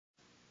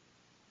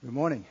Good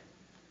morning.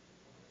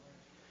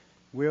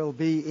 We'll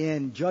be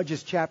in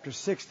Judges chapter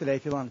 6 today,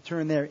 if you want to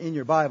turn there in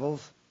your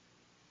Bibles.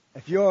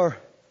 If you're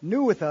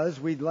new with us,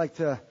 we'd like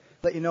to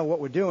let you know what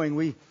we're doing.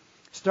 We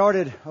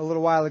started a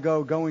little while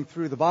ago going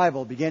through the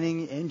Bible,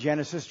 beginning in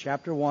Genesis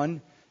chapter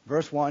 1,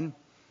 verse 1,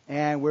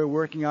 and we're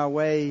working our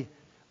way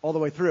all the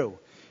way through.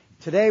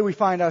 Today we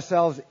find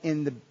ourselves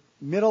in the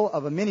middle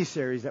of a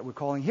mini-series that we're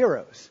calling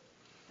Heroes.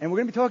 And we're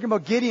going to be talking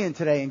about Gideon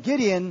today. And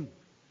Gideon,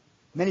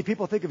 many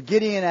people think of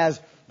Gideon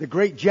as the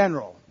great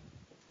general,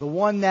 the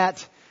one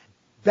that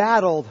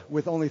battled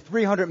with only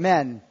 300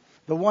 men,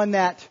 the one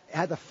that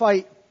had to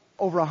fight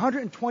over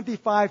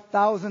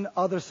 125,000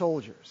 other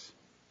soldiers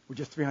with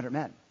just 300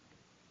 men.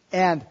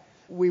 And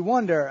we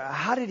wonder,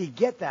 how did he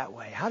get that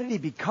way? How did he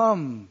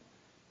become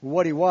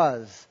what he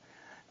was?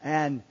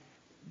 And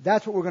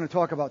that's what we're going to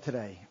talk about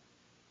today.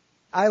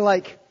 I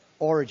like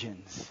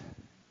origins.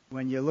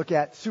 When you look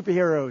at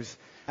superheroes,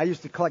 I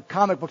used to collect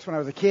comic books when I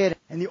was a kid,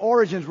 and the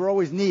origins were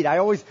always neat. I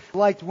always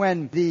liked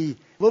when the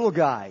little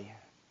guy,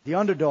 the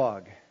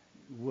underdog,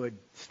 would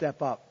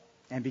step up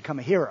and become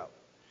a hero.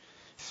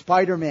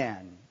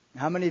 Spider-Man.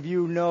 How many of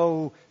you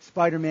know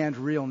Spider-Man's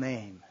real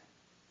name?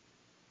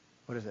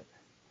 What is it?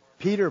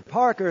 Peter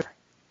Parker.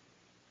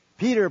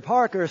 Peter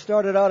Parker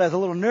started out as a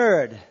little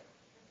nerd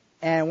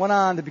and went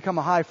on to become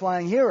a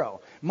high-flying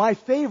hero. My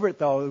favorite,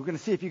 though, we're going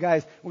to see if you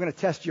guys, we're going to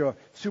test your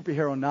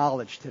superhero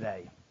knowledge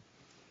today.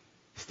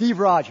 Steve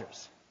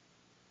Rogers.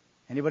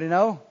 Anybody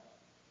know?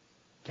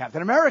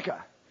 Captain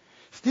America.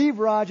 Steve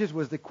Rogers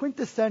was the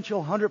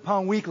quintessential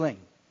 100-pound weakling.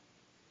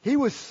 He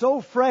was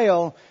so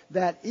frail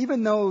that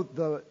even though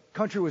the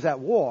country was at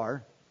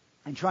war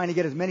and trying to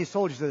get as many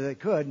soldiers as they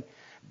could,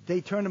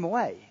 they turned him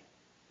away.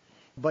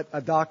 But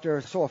a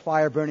doctor saw a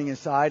fire burning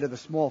inside of the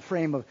small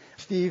frame of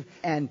Steve,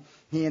 and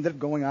he ended up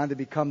going on to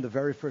become the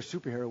very first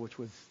superhero, which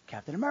was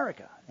Captain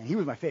America. And he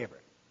was my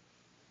favorite.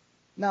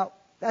 Now,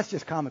 that's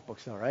just comic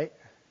books, though, right?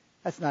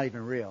 That's not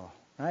even real,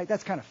 right?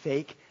 That's kind of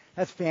fake.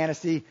 That's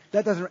fantasy.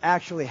 That doesn't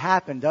actually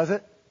happen, does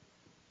it?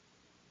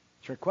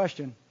 Trick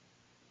question.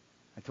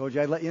 I told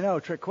you I'd let you know.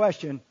 Trick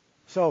question.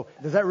 So,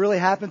 does that really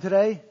happen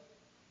today?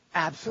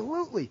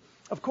 Absolutely.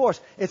 Of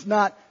course, it's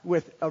not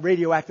with a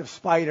radioactive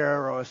spider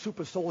or a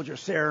super soldier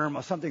serum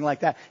or something like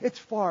that. It's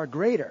far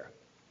greater.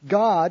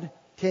 God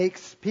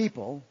takes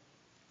people,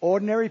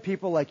 ordinary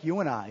people like you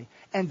and I,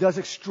 and does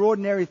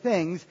extraordinary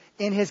things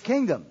in His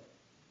kingdom.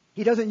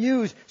 He doesn't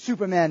use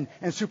supermen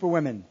and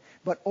superwomen,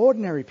 but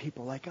ordinary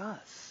people like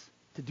us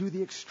to do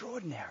the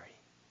extraordinary.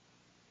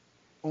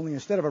 Only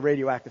instead of a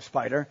radioactive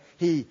spider,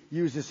 He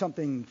uses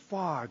something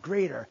far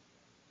greater,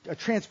 a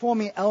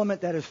transforming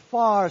element that is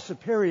far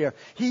superior.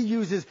 He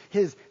uses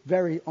His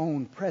very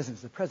own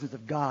presence, the presence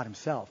of God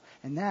Himself.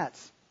 And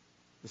that's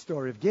the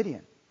story of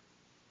Gideon.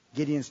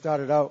 Gideon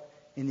started out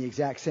in the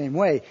exact same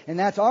way. And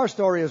that's our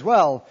story as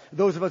well.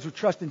 Those of us who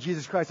trust in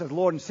Jesus Christ as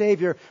Lord and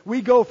Savior, we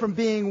go from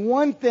being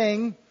one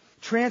thing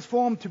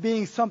transformed to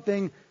being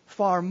something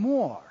far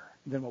more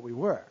than what we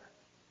were.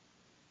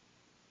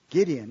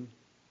 Gideon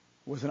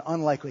was an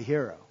unlikely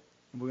hero.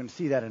 And we're going to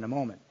see that in a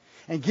moment.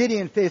 And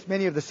Gideon faced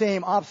many of the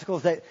same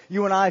obstacles that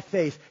you and I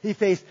face. He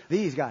faced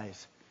these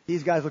guys.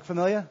 These guys look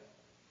familiar?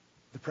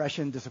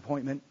 Depression,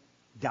 disappointment,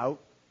 doubt,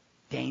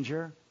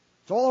 danger.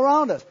 It's all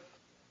around us.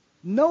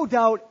 No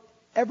doubt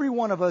every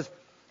one of us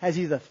has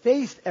either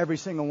faced every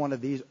single one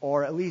of these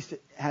or at least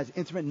has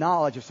intimate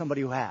knowledge of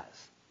somebody who has.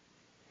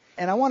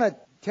 And I want to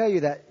tell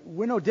you that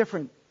we're no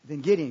different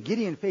than Gideon.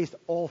 Gideon faced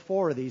all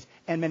four of these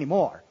and many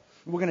more.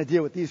 We're going to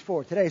deal with these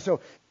four today.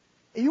 So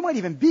you might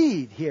even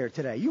be here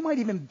today. You might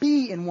even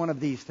be in one of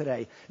these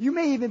today. You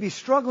may even be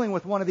struggling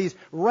with one of these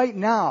right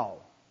now.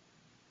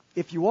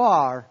 If you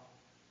are,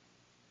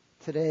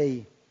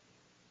 today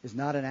is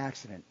not an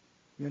accident.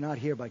 You're not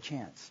here by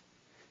chance.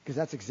 Because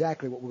that's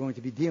exactly what we're going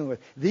to be dealing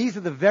with. These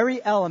are the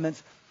very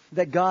elements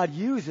that God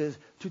uses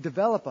to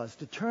develop us,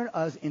 to turn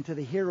us into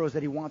the heroes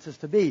that He wants us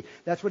to be.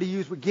 That's what He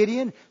used with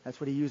Gideon. That's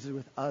what He uses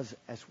with us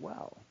as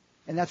well.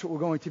 And that's what we're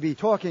going to be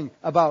talking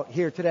about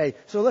here today.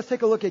 So let's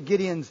take a look at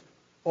Gideon's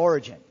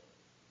origin.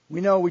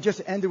 We know we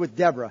just ended with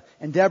Deborah.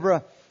 And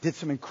Deborah did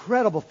some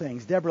incredible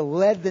things. Deborah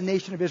led the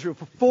nation of Israel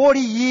for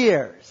 40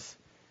 years.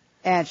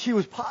 And she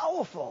was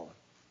powerful.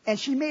 And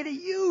she made a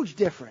huge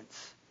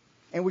difference.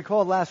 And we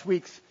called last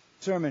week's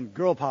sermon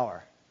Girl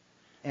Power.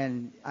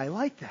 And I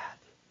like that.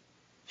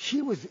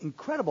 She was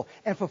incredible.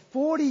 And for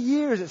 40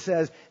 years, it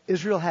says,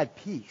 Israel had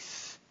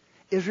peace.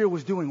 Israel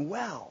was doing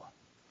well.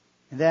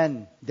 And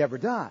then Deborah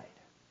died.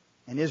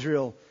 And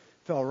Israel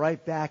fell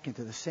right back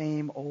into the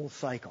same old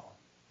cycle.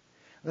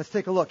 Let's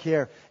take a look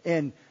here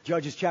in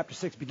Judges chapter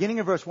 6, beginning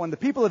in verse 1. The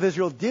people of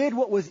Israel did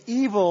what was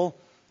evil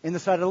in the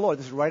sight of the Lord.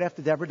 This is right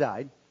after Deborah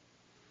died.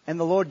 And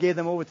the Lord gave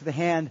them over to the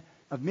hand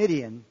of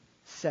Midian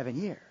 7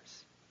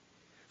 years.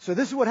 So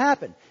this is what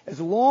happened.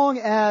 As long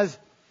as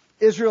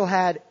Israel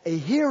had a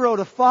hero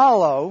to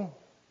follow,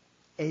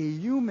 a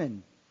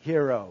human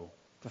hero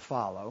to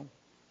follow,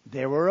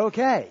 they were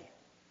okay.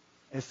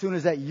 As soon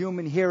as that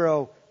human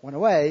hero went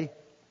away,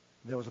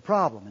 there was a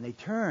problem, and they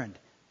turned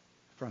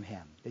from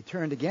him. They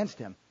turned against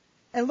him.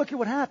 And look at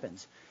what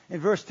happens. In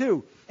verse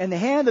 2, and the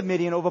hand of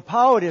Midian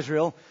overpowered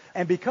Israel,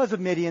 and because of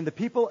Midian, the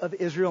people of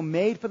Israel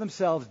made for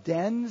themselves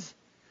dens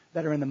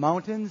that are in the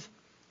mountains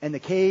and the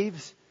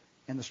caves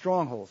and the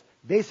strongholds.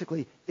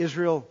 Basically,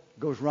 Israel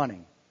goes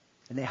running,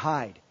 and they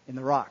hide in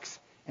the rocks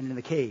and in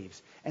the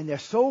caves. And they're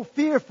so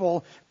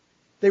fearful,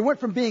 they went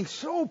from being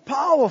so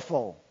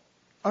powerful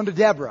under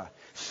Deborah,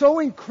 so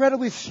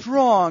incredibly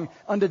strong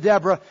under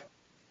Deborah,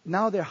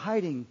 now they're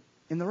hiding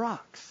in the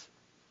rocks,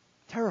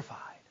 terrified.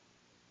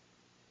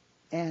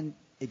 And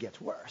it gets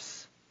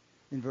worse.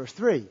 In verse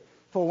 3,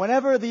 for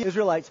whenever the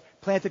Israelites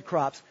planted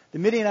crops, the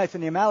Midianites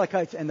and the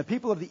Amalekites and the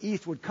people of the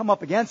east would come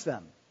up against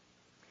them.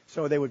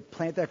 So they would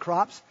plant their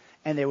crops,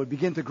 and they would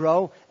begin to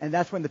grow, and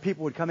that's when the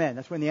people would come in.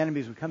 That's when the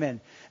enemies would come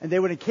in. And they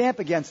would encamp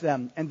against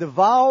them and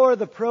devour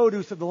the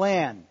produce of the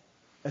land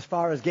as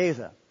far as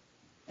Gaza,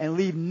 and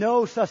leave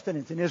no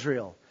sustenance in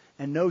Israel,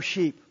 and no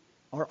sheep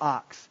or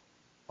ox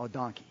or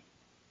donkey.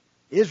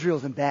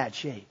 Israel's in bad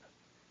shape.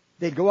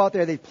 They'd go out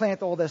there, they'd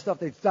plant all their stuff,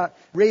 they'd start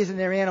raising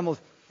their animals,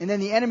 and then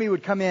the enemy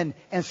would come in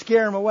and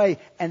scare them away,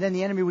 and then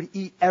the enemy would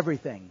eat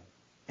everything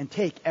and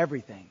take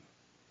everything,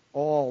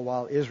 all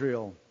while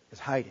Israel is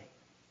hiding.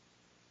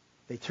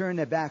 They turned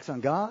their backs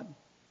on God.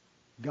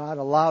 God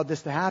allowed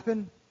this to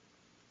happen.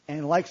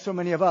 And like so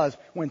many of us,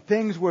 when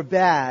things were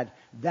bad,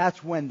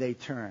 that's when they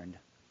turned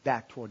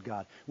back toward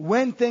God.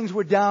 When things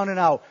were down and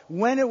out,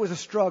 when it was a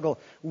struggle,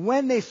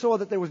 when they saw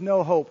that there was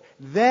no hope,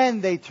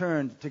 then they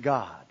turned to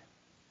God.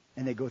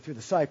 And they go through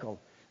the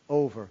cycle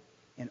over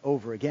and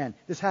over again.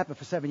 This happened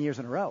for 7 years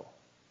in a row.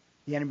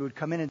 The enemy would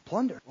come in and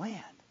plunder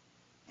land.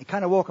 It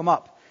kind of woke them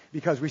up,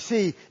 because we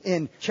see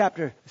in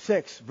chapter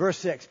 6, verse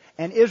 6,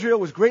 and Israel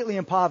was greatly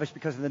impoverished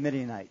because of the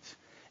Midianites.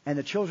 And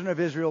the children of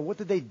Israel, what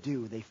did they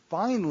do? They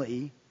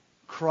finally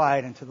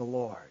cried unto the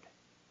Lord.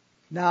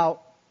 Now,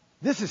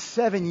 this is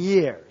 7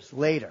 years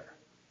later.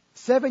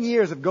 7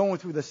 years of going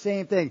through the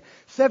same thing.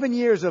 7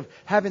 years of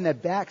having their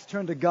backs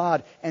turned to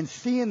God and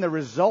seeing the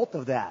result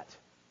of that.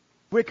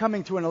 We're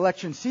coming to an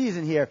election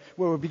season here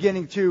where we're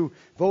beginning to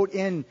vote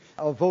in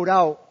or vote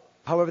out,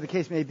 however the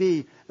case may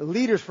be,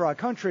 leaders for our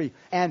country.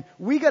 And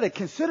we got to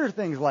consider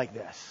things like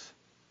this.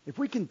 If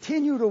we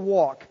continue to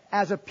walk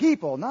as a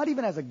people, not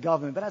even as a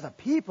government, but as a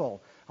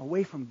people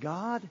away from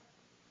God,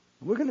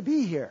 we're going to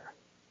be here.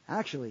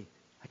 Actually,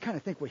 I kind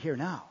of think we're here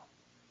now,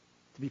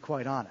 to be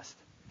quite honest.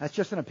 That's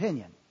just an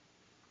opinion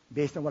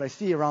based on what I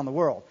see around the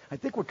world. I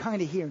think we're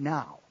kind of here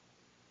now.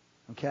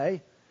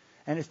 Okay?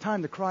 And it's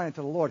time to cry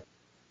unto the Lord.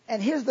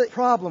 And here's the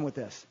problem with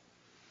this.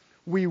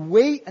 We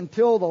wait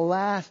until the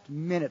last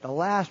minute, the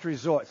last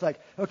resort. It's like,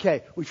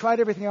 okay, we tried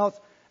everything else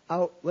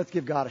out, let's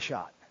give God a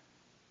shot.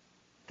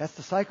 That's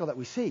the cycle that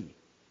we see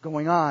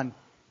going on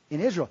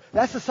in Israel.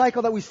 That's the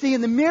cycle that we see in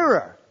the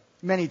mirror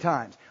many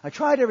times. I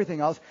tried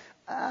everything else.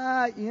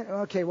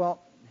 Okay, well,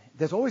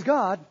 there's always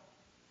God.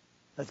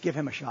 Let's give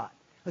him a shot.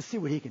 Let's see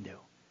what he can do.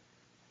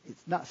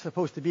 It's not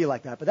supposed to be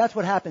like that, but that's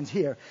what happens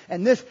here.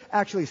 And this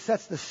actually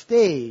sets the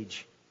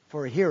stage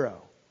for a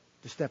hero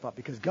to step up,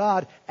 because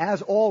God,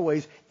 as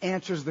always,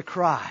 answers the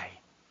cry,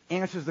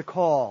 answers the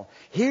call,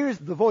 hears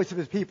the voice of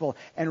his people,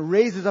 and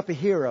raises up a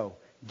hero,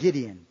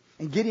 Gideon.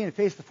 And Gideon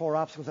faced the 4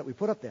 obstacles that we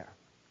put up there.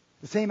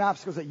 The same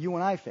obstacles that you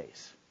and I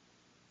face.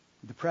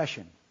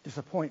 Depression,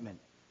 disappointment,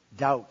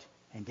 doubt,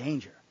 and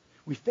danger.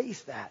 We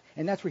face that,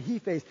 and that's what he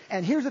faced.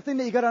 And here's the thing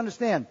that you got to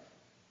understand.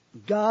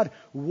 God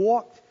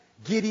walked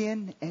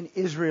Gideon and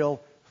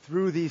Israel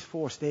through these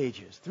 4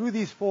 stages, through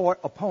these 4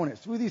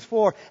 opponents, through these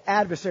 4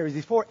 adversaries,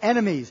 these 4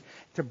 enemies,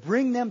 to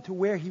bring them to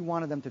where he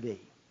wanted them to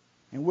be.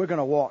 And we're going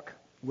to walk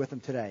with them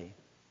today,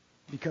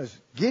 because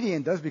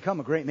Gideon does become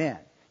a great man.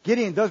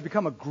 Gideon does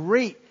become a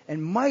great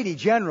and mighty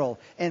general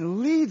and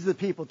leads the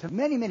people to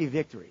many, many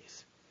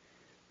victories.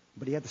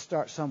 But he had to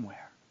start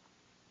somewhere.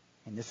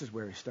 And this is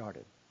where he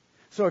started.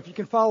 So if you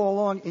can follow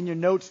along in your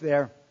notes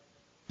there,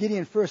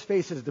 Gideon first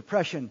faces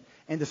depression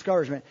and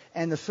discouragement.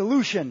 And the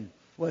solution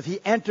was he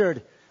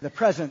entered the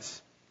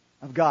presence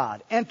of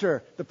God.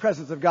 Enter the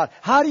presence of God.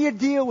 How do you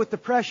deal with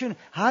depression?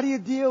 How do you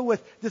deal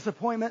with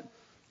disappointment?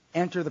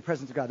 Enter the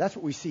presence of God. That's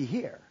what we see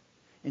here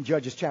in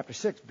Judges chapter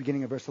 6,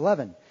 beginning of verse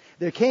 11.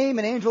 There came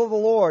an angel of the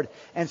Lord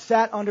and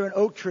sat under an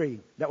oak tree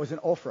that was in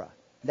Ophrah,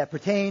 that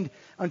pertained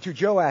unto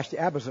Joash the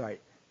Abiezrite.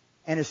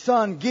 And his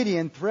son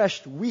Gideon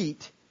threshed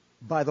wheat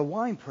by the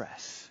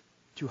winepress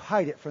to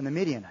hide it from the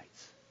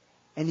Midianites.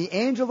 And the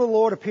angel of the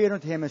Lord appeared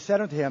unto him and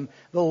said unto him,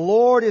 The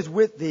Lord is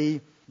with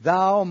thee,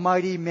 thou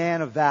mighty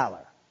man of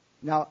valor.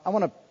 Now, I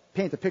want to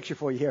paint a picture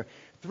for you here.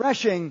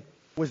 Threshing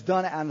was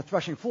done on the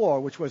threshing floor,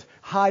 which was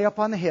high up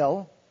on the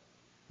hill,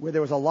 where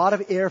there was a lot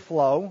of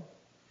airflow,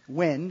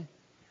 wind,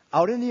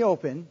 out in the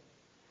open,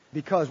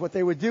 because what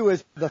they would do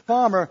is the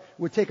farmer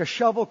would take a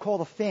shovel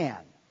called a fan,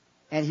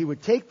 and he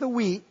would take the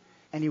wheat,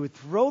 and he would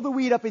throw the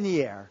wheat up in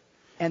the air,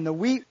 and the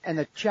wheat and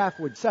the chaff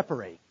would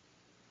separate.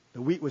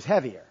 The wheat was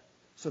heavier,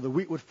 so the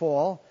wheat would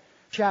fall,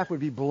 chaff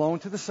would be blown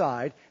to the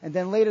side, and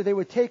then later they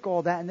would take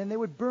all that, and then they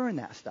would burn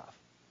that stuff.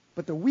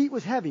 But the wheat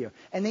was heavier,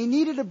 and they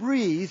needed a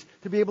breeze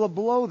to be able to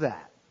blow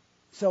that.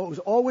 So it was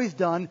always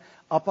done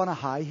up on a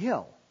high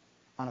hill.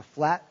 on a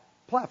flat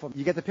platform.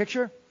 You get the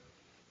picture?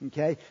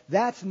 Okay.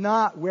 That's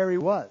not where he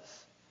was.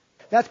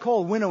 That's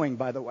called winnowing,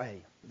 by the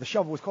way. The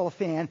shovel was called a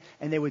fan,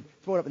 and they would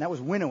throw it up, and that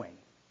was winnowing.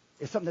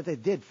 It's something that they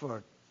did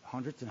for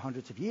hundreds and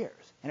hundreds of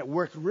years, and it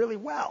worked really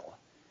well.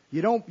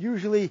 You don't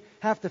usually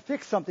have to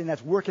fix something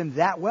that's working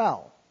that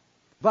well.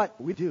 But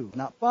we do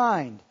not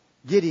find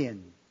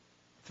Gideon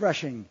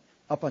threshing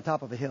up on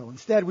top of a hill.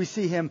 Instead, we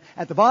see him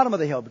at the bottom of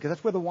the hill, because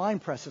that's where the wine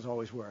presses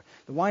always were.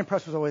 The wine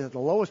press was always at the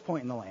lowest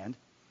point in the land.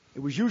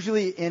 It was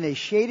usually in a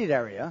shaded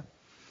area,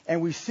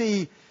 and we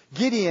see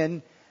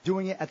Gideon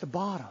doing it at the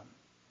bottom,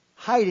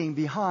 hiding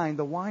behind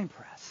the wine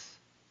press.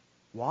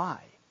 Why?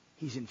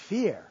 He's in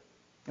fear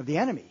of the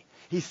enemy.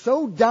 He's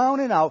so down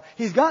and out.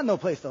 He's got no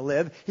place to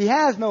live. He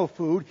has no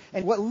food.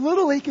 And what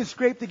little he can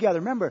scrape together.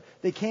 Remember,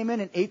 they came in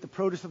and ate the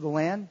produce of the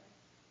land.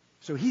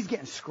 So he's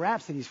getting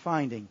scraps that he's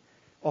finding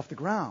off the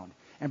ground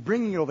and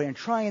bringing it over and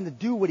trying to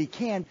do what he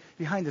can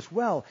behind this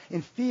well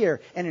in fear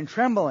and in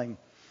trembling.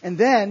 And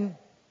then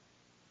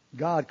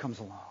God comes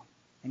along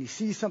and he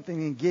sees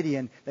something in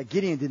Gideon that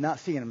Gideon did not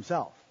see in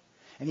himself.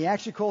 And he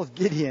actually calls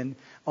Gideon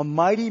a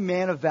mighty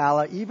man of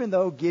valor, even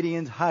though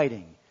Gideon's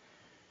hiding.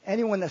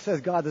 Anyone that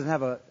says God doesn't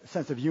have a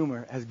sense of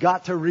humor has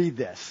got to read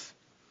this.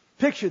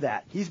 Picture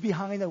that. He's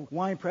behind the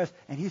wine press,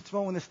 and he's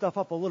throwing this stuff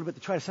up a little bit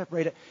to try to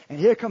separate it. And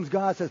here comes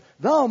God and says,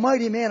 "Thou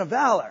mighty man of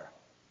valor,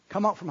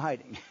 come out from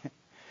hiding."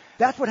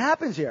 That's what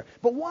happens here.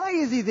 But why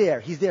is he there?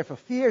 He's there for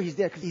fear. He's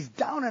there because he's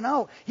down and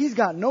out. He's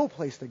got no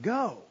place to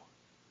go.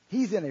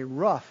 He's in a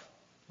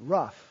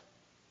rough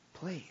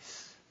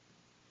place.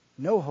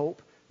 No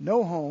hope,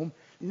 no home,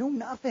 no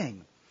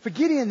nothing. For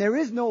Gideon, there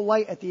is no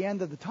light at the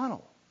end of the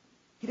tunnel.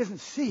 He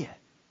doesn't see it.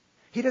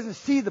 He doesn't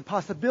see the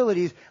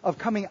possibilities of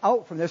coming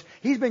out from this.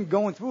 He's been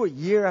going through it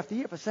year after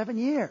year for 7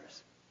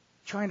 years,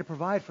 trying to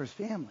provide for his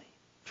family,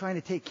 trying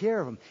to take care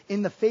of them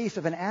in the face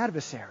of an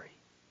adversary.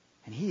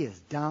 And he is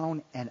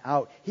down and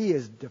out. He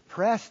is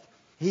depressed.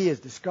 He is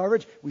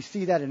discouraged. We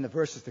see that in the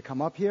verses that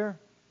come up here.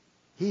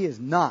 He is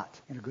not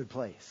in a good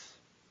place.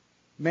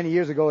 Many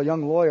years ago, a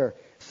young lawyer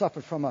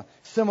suffered from a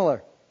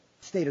similar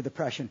state of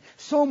depression,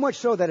 so much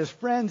so that his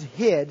friends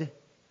hid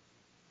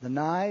the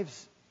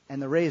knives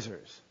and the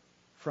razors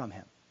from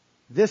him.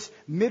 This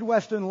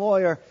Midwestern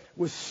lawyer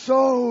was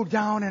so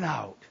down and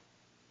out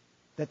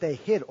that they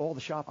hid all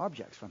the sharp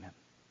objects from him.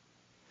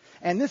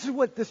 And this is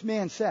what this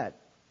man said.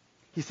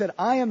 He said,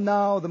 "I am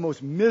now the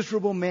most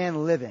miserable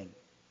man living.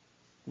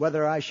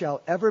 Whether I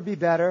shall ever be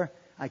better,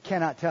 I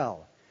cannot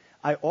tell.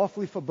 I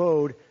awfully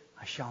forebode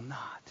I shall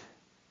not."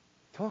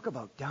 Talk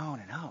about down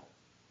and out.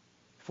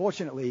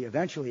 Fortunately,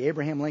 eventually,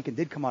 Abraham Lincoln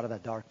did come out of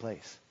that dark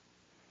place.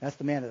 That's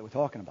the man that we're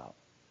talking about.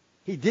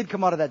 He did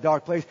come out of that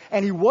dark place,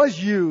 and he was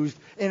used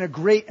in a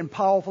great and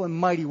powerful and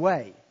mighty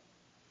way.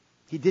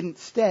 He didn't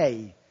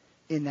stay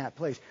in that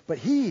place. But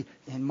he,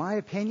 in my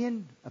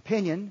opinion,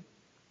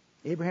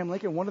 Abraham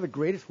Lincoln, one of the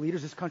greatest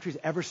leaders this country's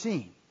ever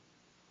seen.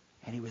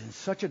 And he was in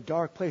such a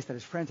dark place that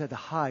his friends had to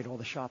hide all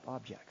the sharp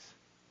objects.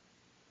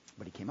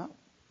 But he came out.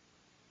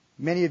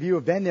 Many of you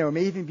have been there or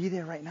may even be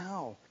there right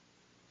now.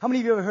 How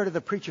many of you ever heard of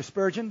the preacher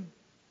Spurgeon?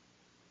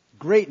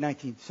 Great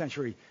 19th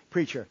century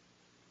preacher.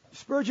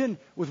 Spurgeon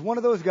was one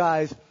of those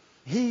guys.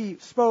 He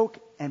spoke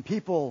and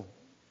people,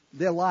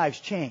 their lives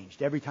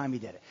changed every time he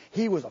did it.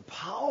 He was a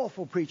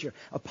powerful preacher,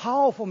 a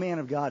powerful man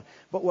of God.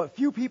 But what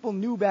few people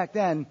knew back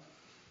then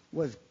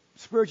was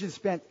Spurgeon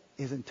spent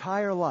his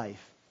entire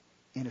life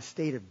in a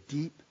state of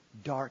deep,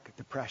 dark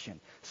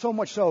depression. So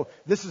much so,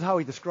 this is how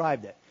he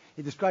described it.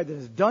 He described it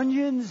as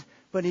dungeons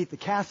beneath the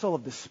castle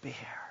of despair.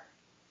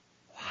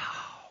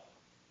 Wow.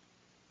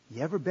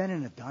 You ever been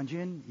in a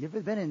dungeon? You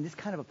ever been in this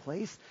kind of a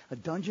place? A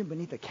dungeon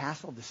beneath the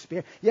castle of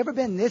despair? You ever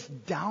been this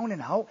down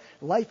and out?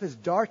 Life is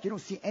dark. You don't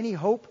see any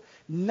hope.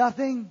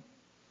 Nothing.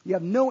 You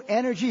have no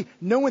energy,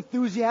 no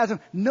enthusiasm,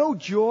 no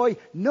joy,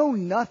 no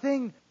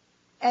nothing.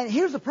 And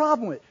here's the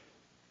problem with it.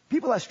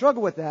 People that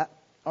struggle with that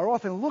are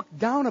often looked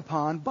down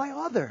upon by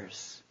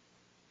others.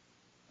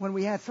 When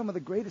we had some of the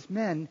greatest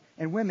men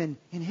and women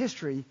in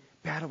history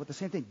battle with the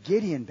same thing.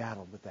 Gideon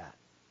battled with that.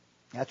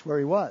 That's where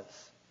he was.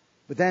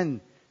 But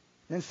then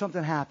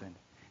something happened.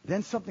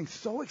 Then something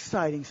so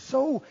exciting,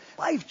 so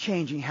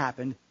life-changing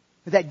happened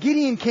that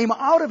Gideon came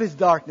out of his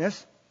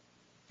darkness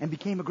and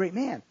became a great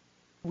man.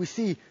 We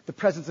see the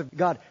presence of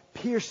God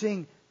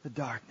piercing the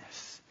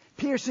darkness.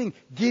 Piercing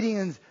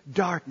Gideon's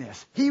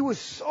darkness. He was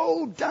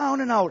so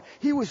down and out.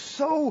 He was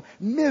so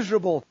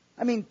miserable.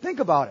 I mean, think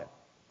about it.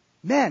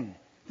 Men,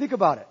 think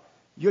about it.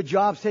 Your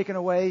job's taken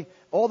away,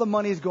 all the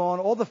money's gone,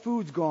 all the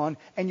food's gone,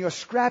 and you're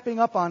scrapping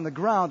up on the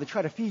ground to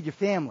try to feed your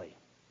family.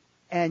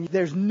 And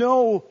there's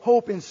no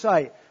hope in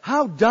sight.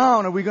 How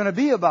down are we going to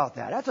be about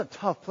that? That's a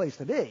tough place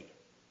to be.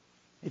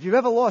 If you've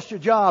ever lost your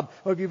job,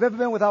 or if you've ever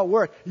been without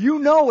work, you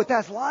know what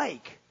that's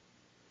like.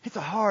 It's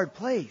a hard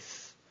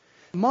place.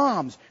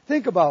 Moms,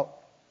 think about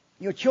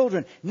your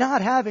children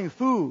not having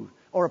food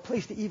or a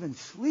place to even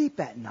sleep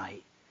at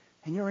night,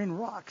 and you're in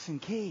rocks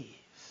and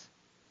caves.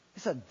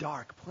 It's a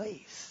dark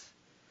place.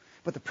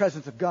 but the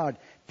presence of God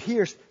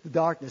pierced the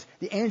darkness.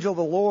 The angel of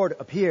the Lord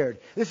appeared.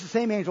 This is the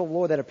same angel of the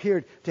Lord that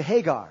appeared to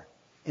Hagar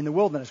in the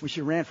wilderness when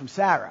she ran from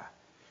Sarah.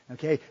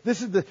 Okay,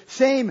 this is the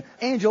same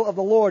angel of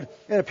the Lord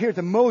that appeared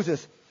to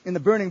Moses in the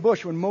burning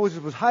bush when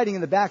Moses was hiding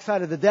in the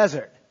backside of the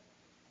desert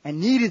and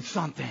needed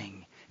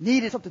something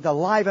to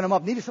liven him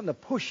up, needed something to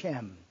push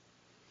him.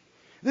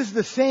 This is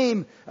the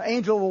same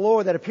angel of the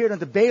Lord that appeared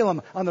unto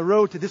Balaam on the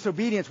road to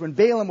disobedience when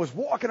Balaam was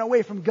walking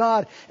away from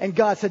God and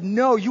God said,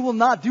 no, you will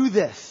not do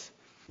this.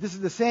 This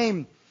is the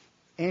same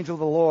angel of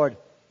the Lord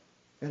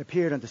that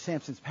appeared unto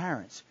Samson's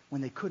parents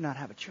when they could not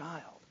have a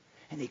child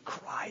and they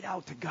cried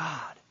out to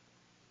God.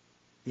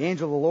 The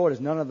angel of the Lord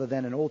is none other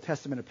than an Old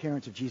Testament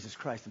appearance of Jesus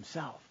Christ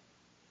himself.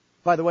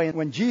 By the way,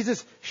 when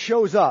Jesus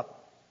shows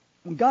up,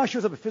 when God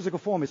shows up in physical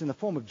form, it's in the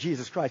form of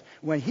Jesus Christ.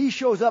 When he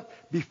shows up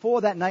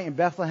before that night in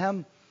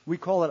Bethlehem, we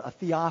call it a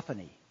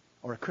theophany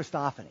or a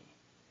Christophany.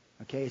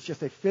 Okay, it's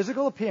just a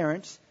physical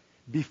appearance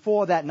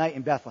before that night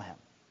in Bethlehem.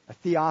 A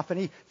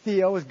theophany,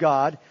 theo is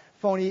God,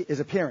 phony is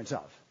appearance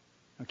of.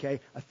 Okay,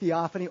 a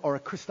theophany or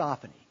a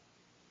Christophany.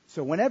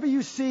 So whenever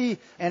you see,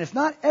 and it's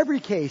not every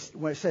case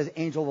when it says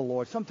angel of the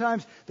Lord.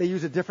 Sometimes they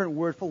use a different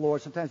word for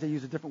Lord. Sometimes they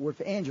use a different word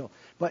for angel.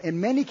 But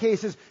in many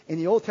cases in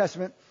the Old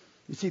Testament,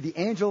 you see the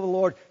angel of the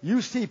Lord.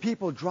 You see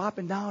people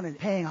dropping down and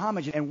paying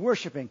homage and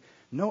worshiping.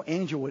 No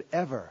angel would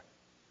ever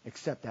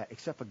accept that,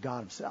 except for God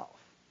himself.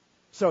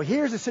 So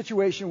here's a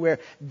situation where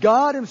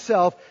God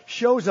himself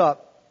shows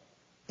up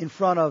in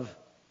front of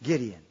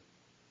Gideon.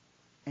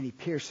 And he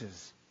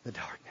pierces the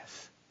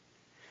darkness.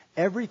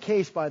 Every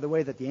case, by the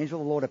way, that the angel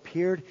of the Lord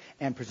appeared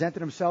and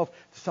presented himself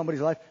to somebody's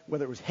life,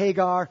 whether it was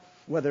Hagar,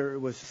 whether it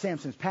was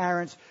Samson's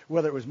parents,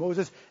 whether it was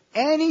Moses,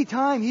 any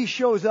time he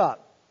shows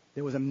up,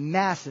 there was a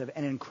massive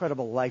and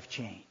incredible life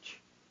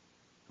change.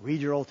 Read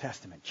your Old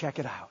Testament. Check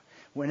it out.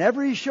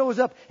 Whenever he shows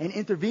up and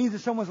intervenes in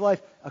someone's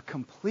life, a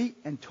complete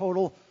and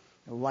total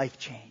life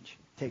change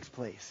takes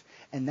place.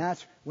 And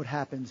that's what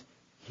happens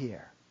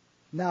here.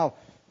 Now,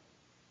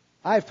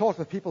 I've talked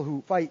with people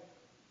who fight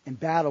and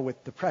battle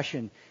with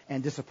depression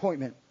and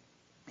disappointment.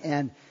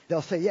 And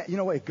they'll say, yeah, you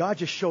know what, if God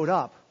just showed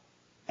up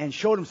and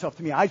showed himself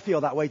to me, I'd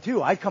feel that way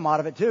too. I'd come out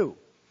of it too.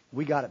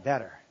 We got it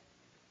better.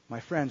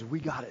 My friends, we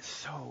got it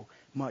so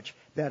much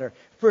better.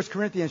 1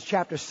 Corinthians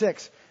chapter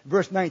 6,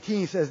 verse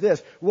 19 says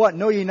this, what,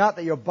 know ye not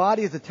that your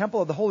body is the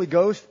temple of the Holy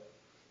Ghost,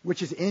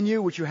 which is in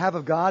you, which you have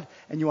of God,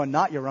 and you are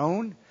not your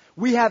own?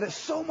 We have it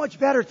so much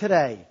better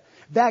today.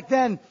 Back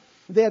then,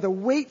 they had to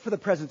wait for the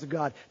presence of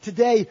God.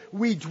 Today,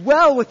 we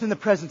dwell within the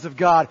presence of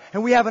God,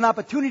 and we have an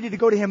opportunity to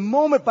go to him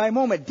moment by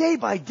moment, day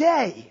by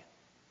day,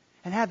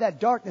 and have that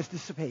darkness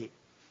dissipate,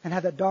 and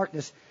have that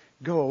darkness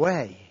go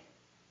away.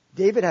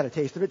 David had a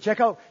taste of it.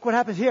 Check out what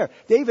happens here.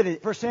 David in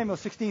 1 Samuel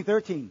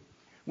 16:13.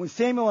 When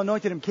Samuel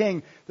anointed him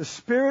king, the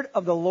Spirit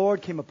of the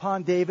Lord came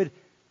upon David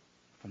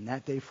from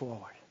that day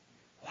forward.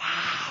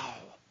 Wow.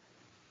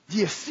 Do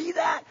you see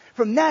that?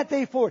 From that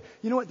day forward.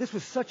 You know what? This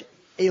was such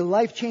a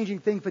life-changing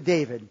thing for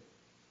David.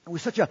 It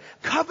was such a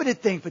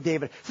coveted thing for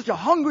David, such a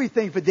hungry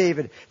thing for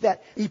David,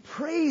 that he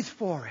prays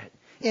for it.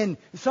 In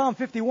Psalm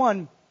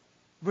 51,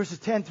 verses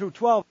 10 through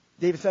 12,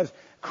 David says,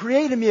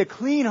 create in me a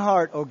clean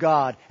heart, O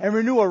God, and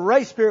renew a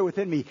right spirit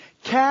within me.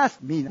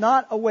 Cast me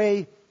not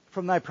away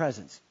from thy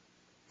presence,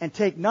 and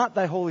take not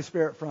thy Holy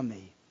Spirit from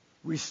me.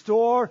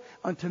 Restore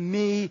unto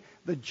me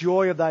the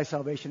joy of thy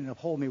salvation, and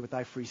uphold me with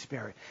thy free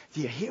spirit.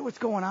 Do you hear what's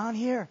going on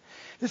here?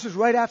 This is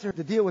right after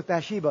the deal with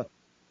Bathsheba.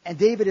 And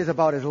David is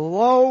about as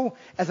low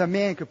as a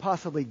man could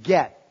possibly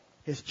get.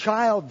 His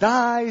child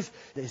dies,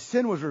 his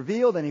sin was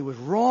revealed, and he was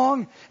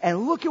wrong.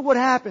 And look at what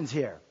happens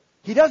here.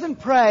 He doesn't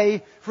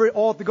pray for it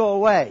all to go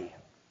away.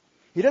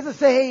 He doesn't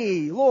say,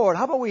 hey, Lord,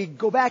 how about we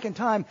go back in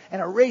time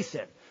and erase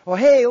it? Or,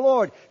 hey,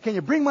 Lord, can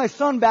you bring my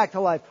son back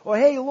to life? Or,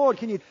 hey, Lord,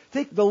 can you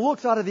take the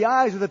looks out of the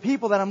eyes of the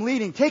people that I'm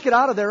leading? Take it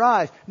out of their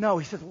eyes. No,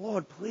 he says,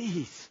 Lord,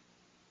 please.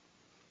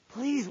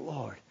 Please,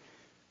 Lord,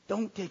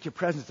 don't take your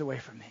presence away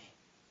from me.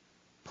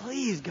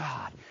 Please,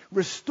 God,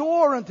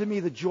 restore unto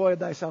me the joy of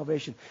thy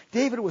salvation.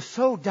 David was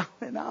so down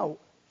and out.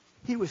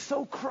 He was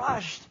so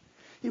crushed.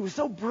 He was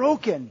so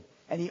broken.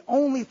 And the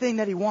only thing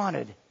that he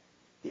wanted,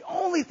 the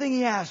only thing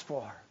he asked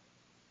for,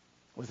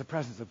 was the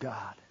presence of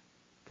God.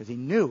 Because he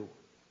knew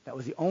that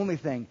was the only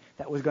thing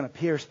that was going to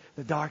pierce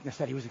the darkness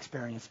that he was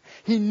experiencing.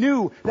 He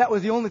knew that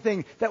was the only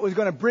thing that was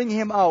going to bring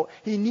him out.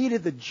 He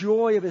needed the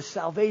joy of his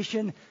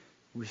salvation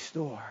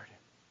restored.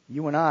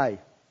 You and I,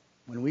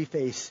 when we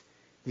face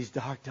these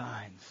dark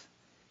times,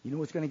 you know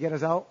what's going to get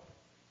us out?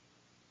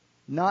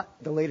 Not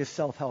the latest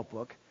self-help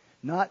book,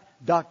 not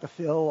Dr.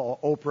 Phil or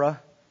Oprah.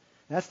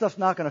 That stuff's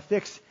not going to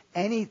fix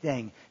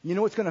anything. You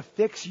know what's going to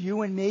fix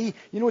you and me?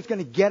 You know what's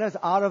going to get us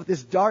out of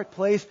this dark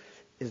place?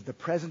 Is the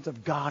presence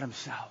of God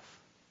himself.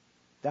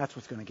 That's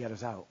what's going to get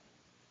us out.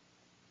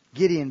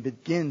 Gideon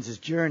begins his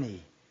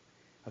journey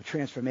of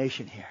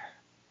transformation here.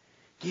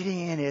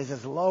 Gideon is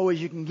as low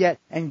as you can get,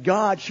 and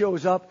God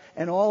shows up,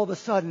 and all of a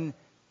sudden,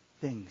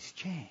 things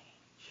change.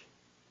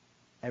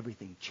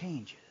 Everything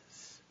changes.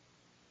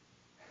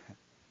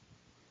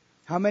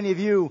 How many of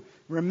you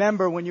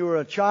remember when you were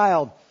a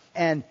child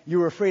and you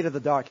were afraid of the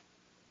dark.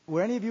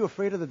 Were any of you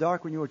afraid of the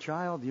dark when you were a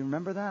child? Do you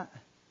remember that?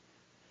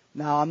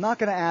 Now, I'm not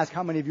going to ask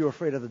how many of you are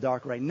afraid of the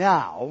dark right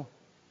now,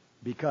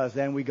 because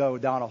then we go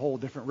down a whole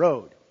different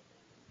road.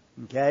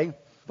 Okay?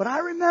 But I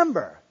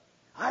remember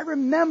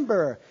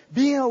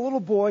being a little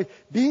boy,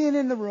 being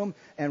in the room,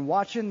 and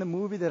watching the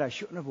movie that I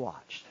shouldn't have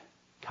watched,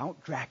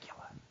 Count Dracula.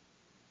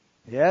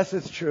 Yes,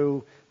 it's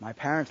true. My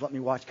parents let me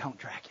watch Count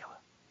Dracula.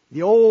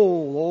 The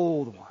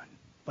old one.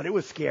 But it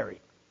was scary.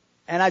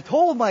 And I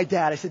told my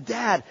dad, I said,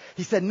 Dad,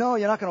 he said, no,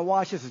 you're not going to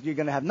watch this. You're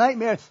going to have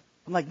nightmares.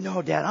 I'm like,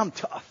 no, Dad, I'm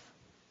tough.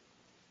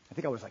 I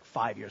think I was like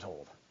 5 years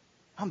old.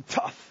 I'm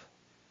tough.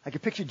 I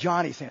could picture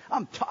Johnny saying,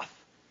 I'm tough.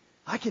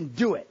 I can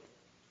do it.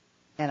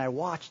 And I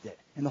watched it.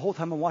 And the whole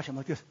time I'm watching, I'm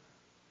like this.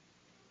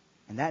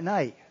 And that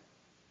night,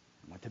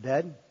 I went to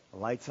bed, the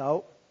lights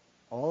out.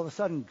 All of a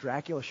sudden,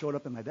 Dracula showed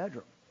up in my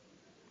bedroom.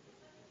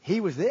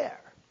 He was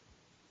there.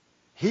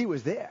 He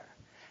was there.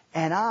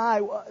 And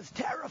I was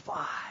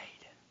terrified.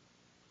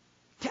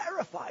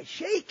 Terrified,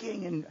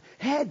 shaking, and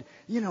head,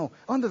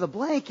 under the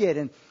blanket.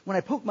 And when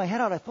I poked my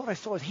head out, I thought I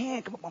saw his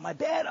hand come up on my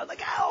bed. I was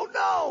like, oh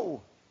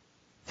no!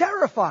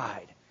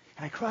 Terrified.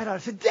 And I cried out, I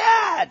said,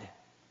 Dad!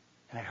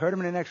 And I heard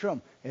him in the next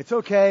room. It's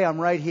okay, I'm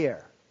right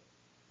here.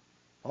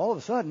 All of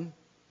a sudden,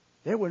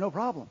 there were no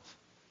problems.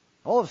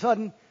 All of a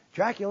sudden,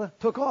 Dracula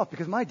took off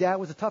because my dad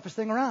was the toughest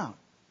thing around.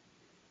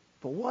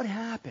 But what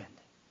happened?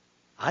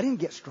 I didn't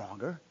get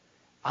stronger.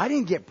 I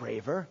didn't get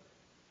braver.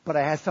 But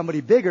I had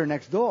somebody bigger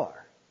next door.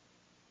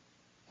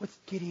 What's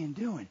Gideon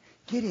doing?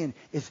 Gideon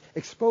is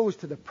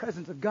exposed to the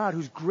presence of God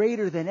who's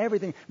greater than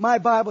everything. My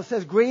Bible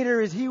says, greater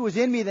is he who is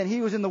in me than he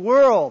who is in the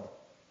world.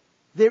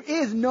 There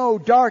is no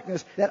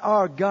darkness that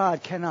our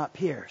God cannot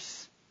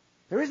pierce.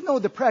 There is no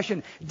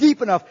depression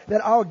deep enough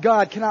that our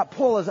God cannot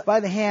pull us by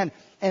the hand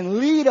and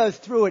lead us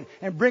through it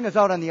and bring us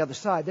out on the other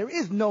side. There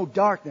is no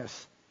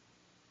darkness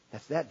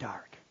that's that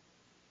dark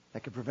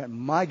that could prevent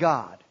my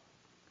God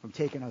from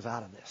taking us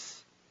out of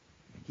this.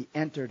 He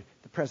entered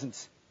the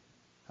presence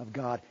of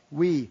God.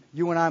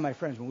 You and I, my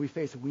friends, when we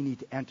face it, we need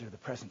to enter the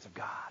presence of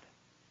God.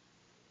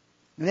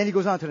 And then he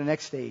goes on to the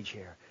next stage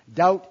here.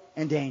 Doubt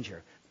and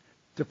danger.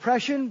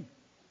 Depression,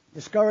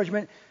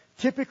 discouragement,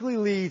 typically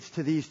leads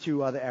to these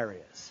two other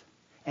areas.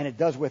 And it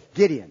does with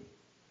Gideon.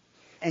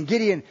 And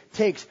Gideon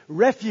takes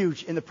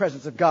refuge in the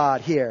presence of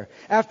God here.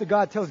 After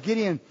God tells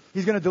Gideon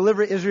he's going to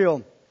deliver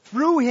Israel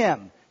through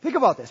him. Think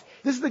about this.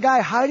 This is the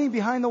guy hiding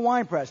behind the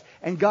winepress.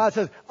 And God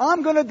says,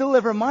 I'm going to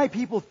deliver my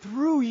people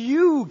through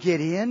you,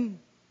 Gideon.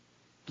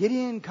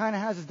 Gideon kind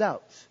of has his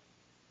doubts.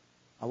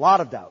 A lot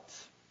of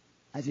doubts.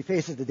 As he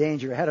faces the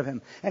danger ahead of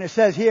him. And it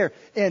says here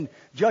in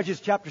Judges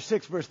chapter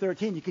 6, verse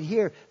 13, you can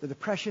hear the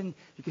depression,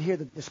 you can hear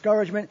the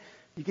discouragement,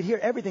 you can hear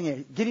everything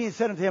here. Gideon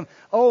said unto him,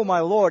 Oh, my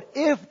Lord,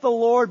 if the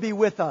Lord be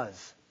with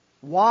us,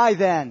 why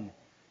then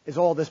is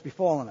all this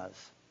befallen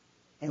us?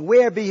 And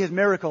where be his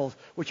miracles,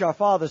 which our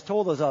fathers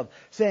told us of,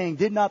 saying,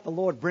 Did not the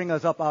Lord bring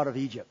us up out of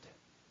Egypt?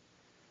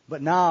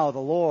 But now the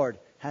Lord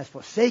has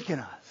forsaken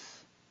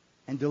us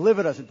and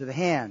delivered us into the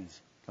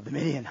hands of the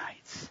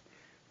Midianites.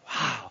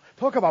 Wow.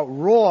 Talk about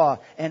raw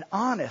and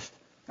honest.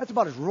 That's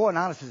about as raw and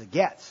honest as it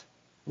gets.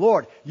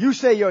 Lord, you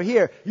say you're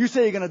here. You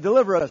say you're going to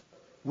deliver us.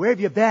 Where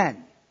have you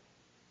been?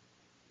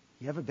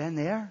 You ever been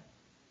there?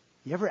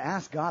 You ever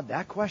asked God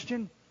that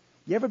question?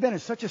 You ever been in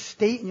such a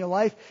state in your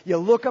life, you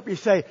look up, you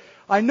say,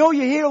 I know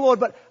you're here, Lord,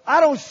 but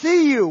I don't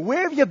see you.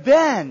 Where have you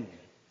been?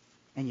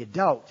 And you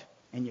doubt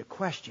and you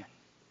question.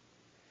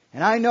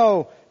 And I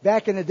know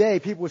back in the day,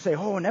 people would say,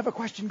 oh, never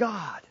question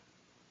God.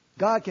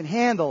 God can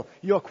handle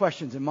your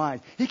questions and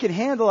mine. He can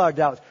handle our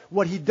doubts.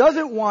 What he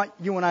doesn't want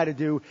you and I to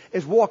do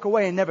is walk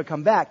away and never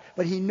come back.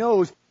 But he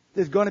knows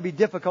there's going to be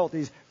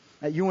difficulties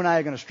that you and I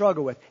are going to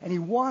struggle with. And he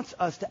wants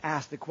us to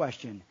ask the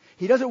question.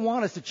 He doesn't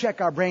want us to check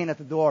our brain at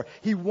the door.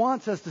 He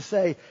wants us to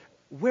say,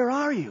 where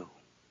are you?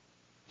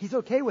 He's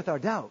okay with our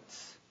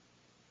doubts.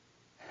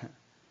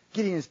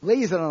 Gideon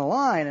lays it on the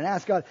line and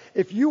asks God,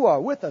 if you are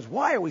with us,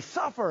 why are we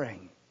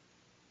suffering?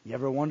 You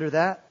ever wonder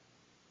that?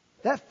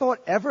 That thought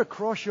ever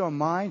cross your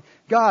mind?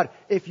 God,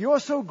 if you're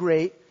so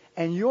great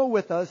and you're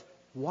with us,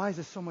 why is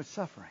there so much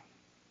suffering?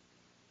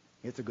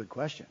 It's a good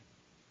question.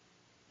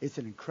 It's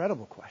an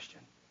incredible question.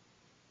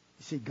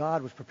 You see,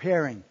 God was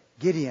preparing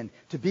Gideon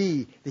to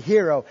be the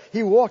hero.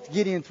 He walked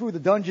Gideon through the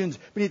dungeons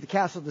beneath the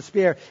castle of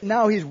despair.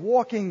 Now he's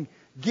walking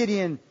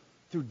Gideon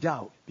through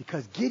doubt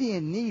because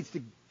Gideon needs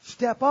to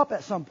step up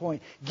at some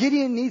point.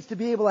 Gideon needs to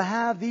be able to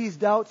have these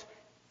doubts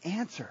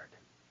answered.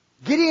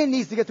 Gideon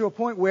needs to get to a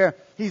point where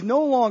he's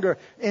no longer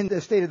in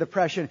the state of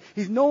depression.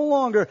 He's no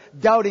longer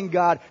doubting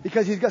God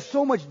because he's got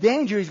so much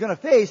danger he's going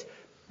to face.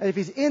 And if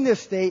he's in this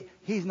state,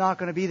 he's not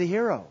going to be the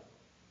hero.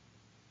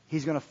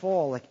 He's going to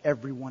fall like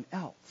everyone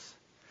else.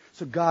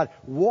 So God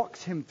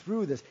walks him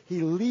through this. He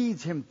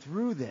leads him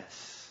through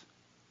this.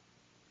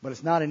 But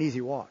it's not an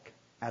easy walk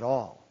at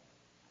all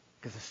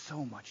because there's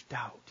so much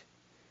doubt.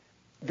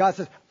 God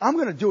says, I'm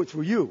going to do it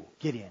through you,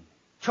 Gideon.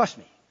 Trust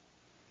me.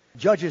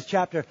 Judges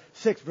chapter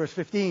 6, verse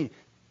 15.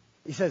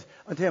 He says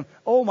unto him,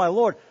 Oh, my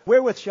Lord,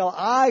 wherewith shall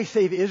I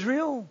save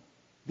Israel?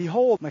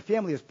 Behold, my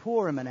family is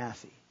poor in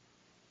Manasseh,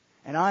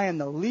 and I am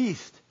the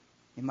least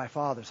in my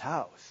father's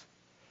house.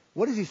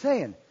 What is he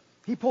saying?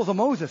 He pulls a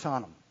Moses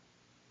on him.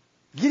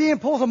 Gideon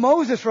pulls a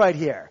Moses right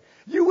here.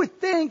 You would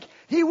think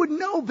he would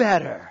know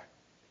better.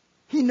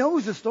 He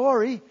knows the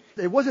story.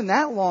 It wasn't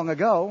that long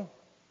ago.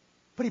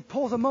 But he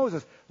pulls a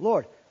Moses.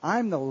 Lord,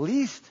 I'm the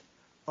least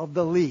of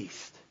the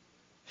least.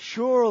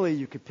 Surely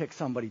you could pick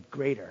somebody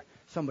greater,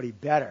 somebody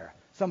better,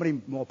 somebody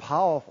more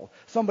powerful,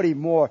 somebody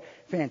more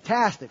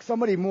fantastic,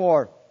 somebody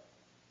more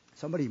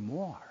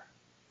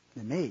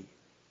than me.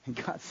 And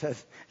God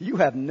says, you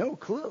have no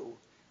clue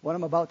what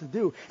I'm about to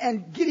do.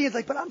 And Gideon's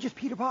like, but I'm just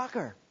Peter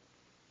Parker.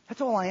 That's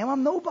all I am.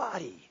 I'm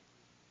nobody.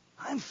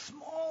 I'm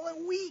small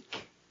and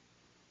weak.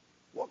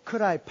 What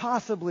could I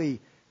possibly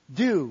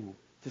do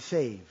to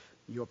save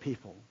your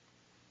people?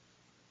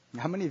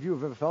 How many of you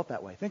have ever felt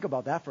that way? Think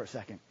about that for a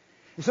second.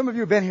 And some of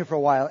you have been here for a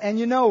while, and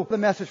you know the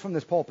message from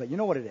this pulpit. You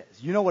know what it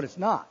is. You know what it's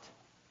not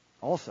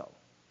also.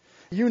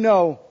 You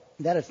know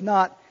that it's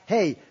not,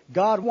 hey,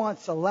 God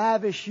wants to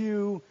lavish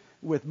you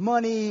with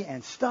money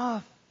and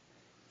stuff.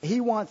 He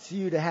wants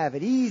you to have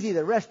it easy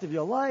the rest of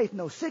your life.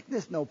 No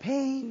sickness, no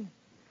pain.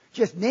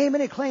 Just name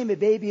it and claim it,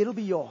 baby. It'll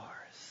be yours.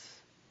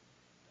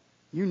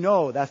 You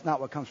know that's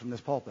not what comes from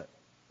this pulpit.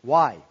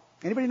 Why?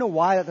 Anybody know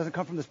why that doesn't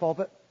come from this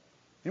pulpit?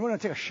 Anyone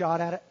want to take a shot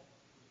at it?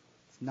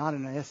 It's not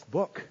in this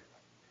book.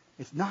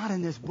 It's not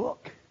in this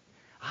book.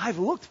 I've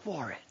looked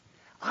for it.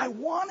 I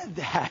wanted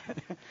that.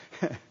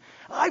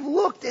 I've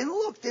looked and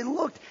looked and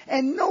looked,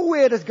 and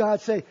nowhere does God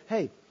say,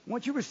 hey,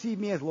 once you receive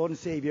me as Lord and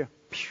Savior,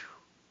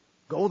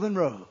 golden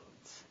roads.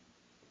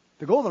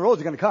 The golden roads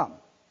are going to come,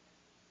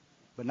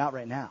 but not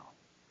right now.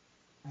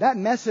 That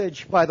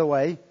message, by the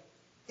way,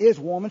 is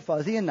warm and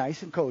fuzzy and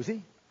nice and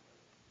cozy.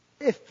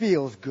 It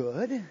feels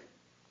good.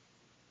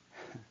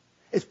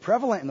 It's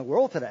prevalent in the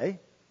world today.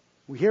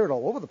 We hear it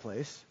all over the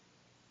place.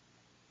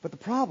 But the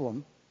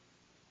problem,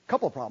 a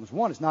couple of problems.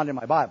 One, it's not in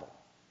my Bible.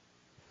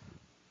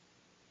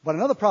 But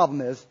another problem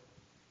is,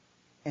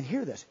 and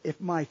hear this, if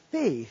my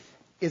faith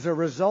is a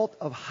result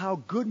of how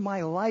good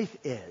my life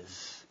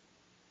is,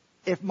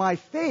 if my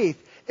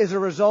faith is a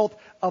result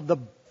of the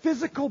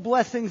physical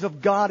blessings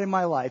of God in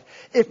my life,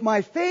 if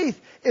my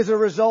faith is a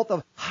result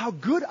of how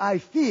good I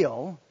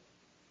feel,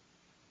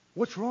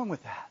 what's wrong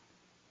with that?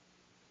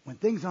 When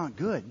things aren't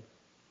good,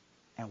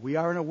 and we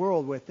are in a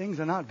world where things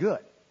are not good,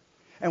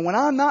 and when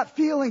I'm not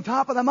feeling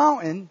top of the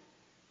mountain,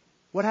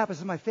 what happens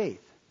to my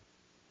faith?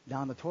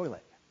 Down the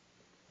toilet.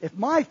 If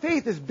my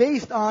faith is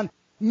based on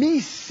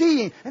me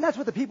seeing, and that's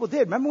what the people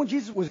did. Remember when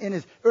Jesus was in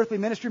his earthly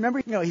ministry? Remember,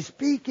 he's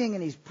speaking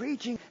and he's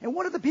preaching, and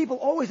what did the people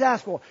always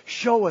ask for?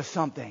 Show us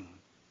something.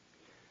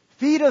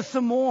 Feed us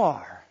some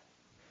more.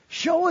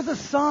 Show us a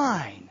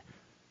sign.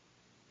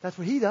 That's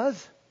what he does.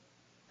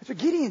 That's what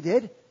Gideon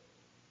did.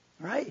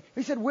 Right?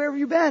 He said, where have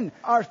you been?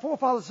 Our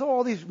forefathers saw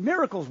all these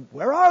miracles.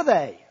 Where are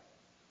they?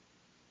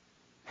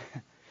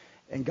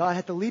 And God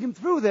had to lead him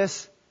through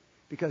this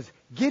because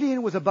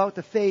Gideon was about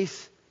to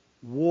face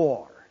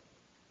war.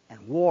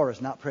 And war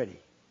is not pretty.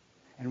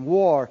 And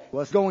war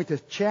was going to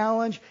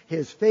challenge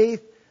his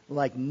faith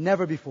like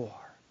never before.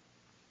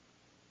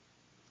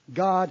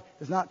 God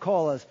does not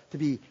call us to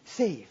be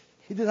safe.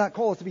 He does not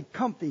call us to be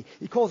comfy.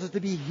 He calls us to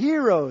be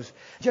heroes,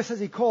 just as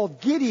he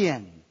called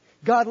Gideon.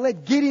 God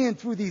led Gideon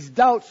through these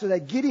doubts so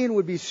that Gideon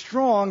would be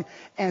strong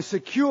and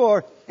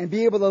secure and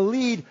be able to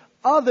lead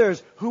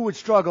others who would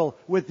struggle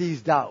with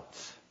these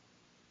doubts.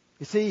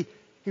 You see,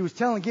 he was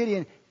telling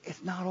Gideon,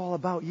 it's not all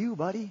about you,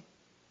 buddy.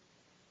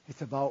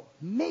 It's about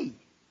me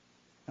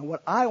and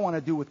what I want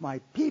to do with my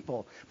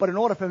people. But in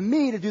order for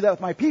me to do that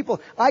with my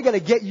people, I got to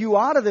get you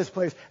out of this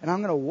place, and I'm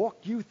going to walk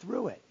you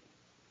through it.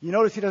 You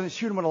notice he doesn't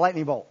shoot him with a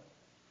lightning bolt.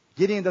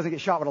 Gideon doesn't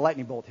get shot with a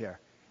lightning bolt here.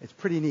 It's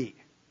pretty neat.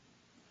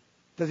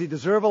 Does he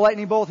deserve a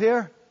lightning bolt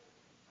here?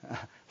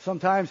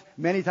 Sometimes,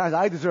 many times,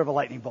 I deserve a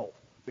lightning bolt.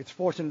 It's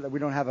fortunate that we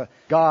don't have a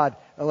God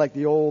like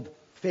the old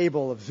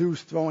fable of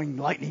Zeus throwing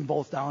lightning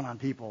bolts down on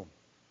people.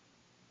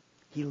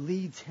 He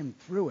leads him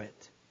through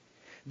it.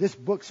 This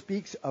book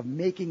speaks of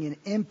making an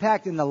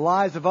impact in the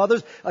lives of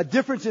others, a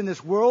difference in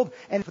this world,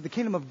 and for the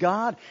kingdom of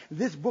God.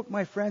 This book,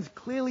 my friends,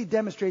 clearly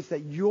demonstrates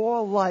that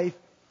your life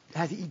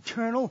has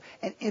eternal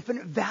and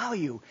infinite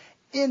value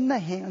in the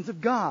hands of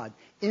God,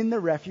 in the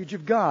refuge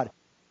of God.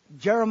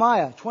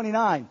 Jeremiah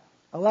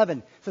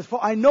 29:11 says,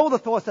 for I know the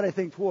thoughts that I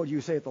think toward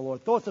you, saith the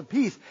Lord, thoughts of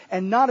peace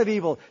and not of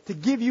evil, to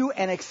give you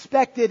an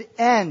expected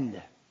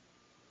end.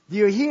 Do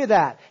you hear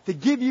that? To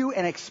give you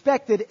an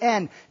expected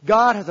end.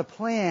 God has a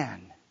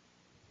plan.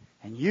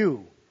 And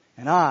you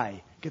and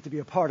I get to be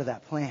a part of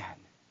that plan.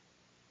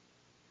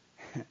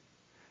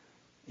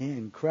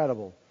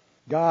 Incredible.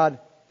 God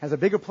has a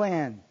bigger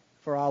plan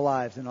for our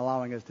lives than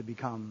allowing us to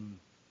become,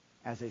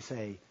 as they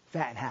say,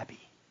 fat and happy.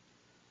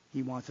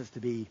 He wants us to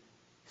be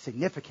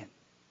significant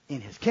in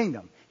his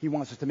kingdom. He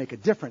wants us to make a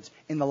difference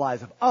in the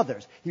lives of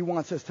others. He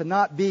wants us to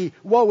not be,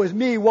 woe is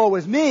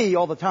me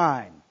all the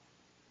time.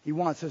 He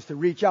wants us to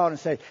reach out and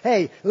say,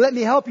 hey, let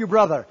me help you,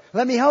 brother.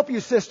 Let me help you,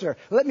 sister.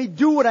 Let me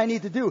do what I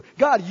need to do.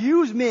 God,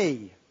 use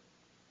me.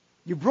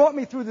 You brought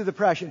me through the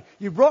depression.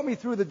 You brought me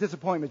through the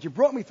disappointments. You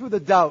brought me through the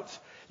doubts.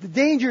 The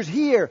dangers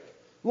here.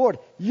 Lord,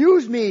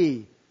 use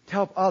me to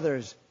help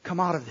others come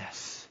out of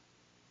this.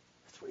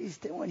 That's what he's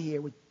doing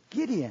here with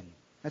Gideon.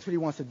 That's what he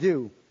wants to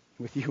do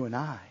with you and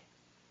I.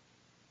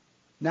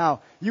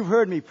 Now, you've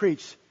heard me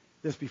preach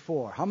this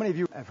before. How many of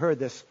you have heard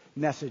this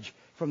message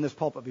from this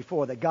pulpit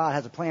before, that God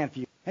has a plan for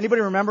you?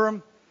 Anybody remember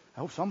him? I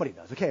hope somebody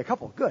does. Okay, a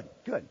couple. Good.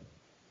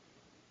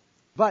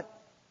 But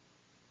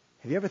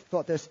have you ever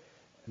thought this?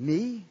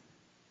 Me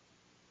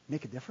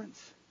make a difference?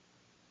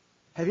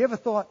 Have you ever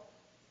thought,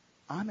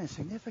 I'm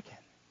insignificant?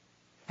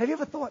 Have you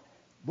ever thought,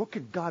 what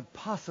could God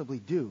possibly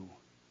do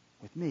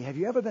with me? Have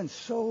you ever been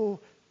so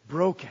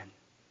broken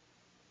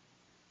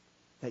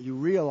that you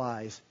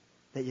realize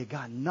that you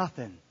got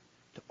nothing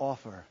to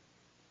offer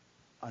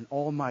an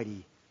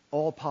almighty,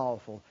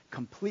 all-powerful,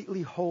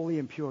 completely holy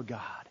and pure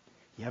God?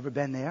 You ever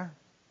been there?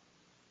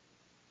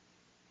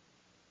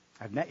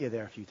 I've met you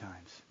there a few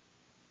times.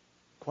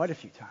 Quite a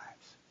few times.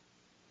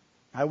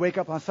 I wake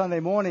up on Sunday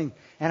morning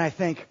and I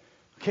think,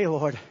 okay,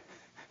 Lord,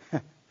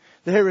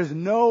 there is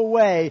no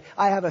way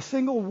I have a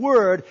single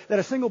word that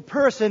a single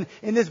person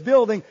in this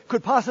building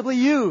could possibly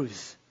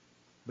use.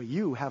 But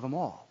you have them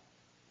all.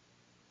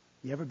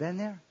 You ever been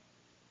there?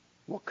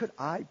 What could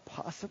I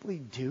possibly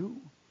do?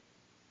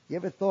 You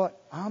ever thought,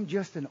 I'm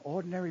just an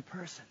ordinary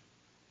person?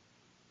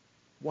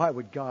 Why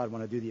would God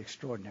want to do the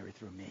extraordinary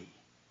through me?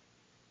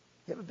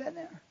 You ever been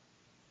there?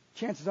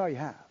 Chances are you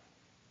have.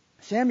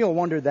 Samuel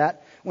wondered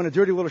that when a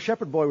dirty little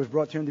shepherd boy was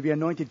brought to him to be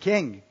anointed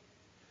king.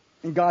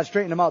 And God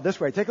straightened him out this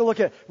way. Take a look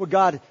at what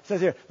God says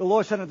here. The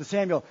Lord said unto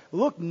Samuel,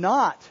 look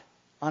not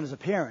on his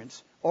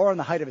appearance or on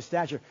the height of his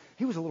stature.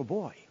 He was a little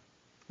boy.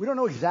 We don't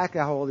know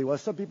exactly how old he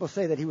was. Some people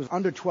say that he was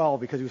under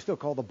 12 because he was still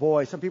called a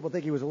boy. Some people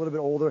think he was a little bit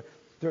older,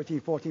 13,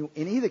 14.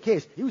 In either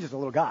case, he was just a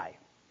little guy.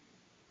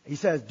 He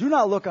says, do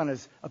not look on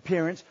his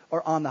appearance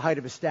or on the height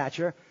of his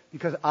stature,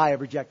 because I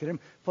have rejected him.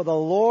 For the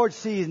Lord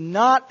sees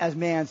not as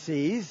man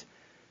sees.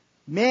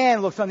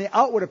 Man looks on the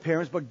outward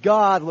appearance, but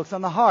God looks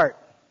on the heart.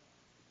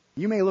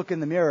 You may look in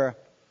the mirror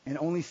and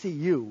only see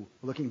you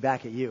looking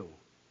back at you.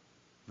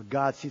 But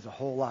God sees a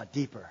whole lot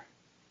deeper.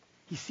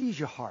 He sees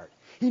your heart.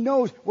 He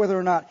knows whether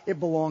or not it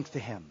belongs to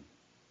him.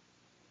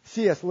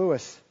 C.S.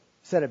 Lewis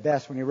said it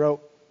best when he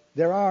wrote,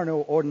 there are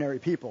no ordinary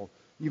people.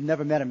 You've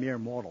never met a mere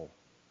mortal.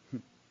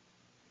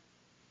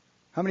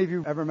 How many of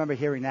you ever remember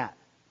hearing that?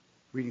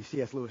 Reading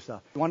C.S. Lewis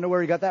stuff. You want to know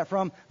where he got that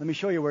from? Let me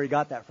show you where he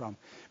got that from.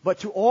 But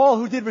to all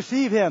who did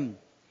receive him,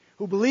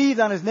 who believed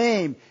on his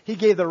name, he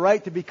gave the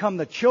right to become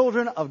the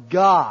children of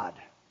God.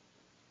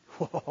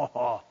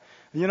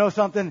 You know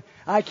something?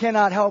 I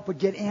cannot help but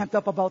get amped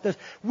up about this.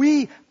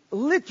 We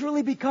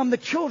literally become the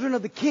children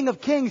of the King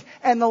of Kings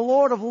and the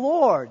Lord of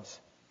Lords.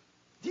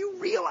 Do you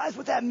realize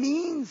what that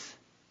means?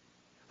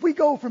 We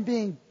go from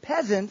being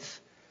peasants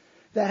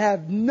that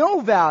have no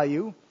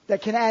value,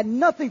 that can add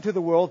nothing to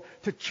the world,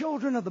 to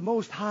children of the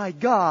Most High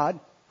God,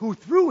 who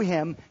through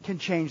him can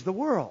change the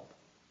world.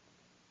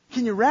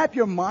 Can you wrap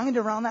your mind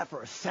around that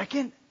for a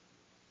second?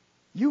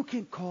 You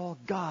can call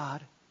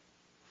God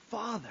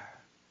Father.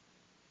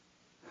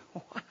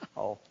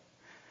 Wow.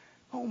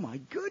 Oh my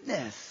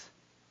goodness.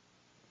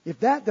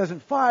 If that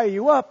doesn't fire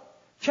you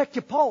up, check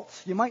your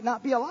pulse. You might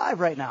not be alive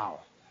right now.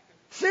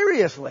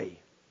 Seriously.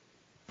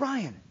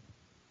 Brian,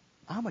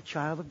 I'm a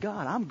child of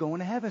God. I'm going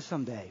to heaven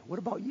someday. What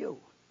about you?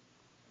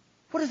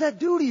 What does that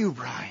do to you,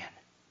 Brian?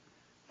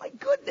 My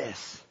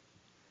goodness.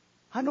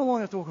 I no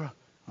longer have to walk around.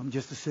 I'm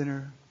just a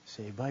sinner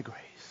saved by grace.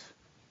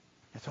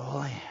 That's all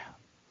I am.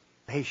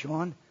 Hey,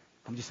 Sean,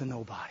 I'm just a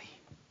nobody.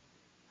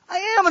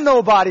 I am a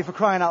nobody, for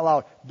crying out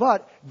loud.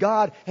 But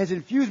God has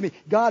infused me.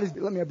 God has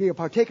let me be a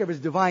partaker of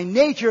his divine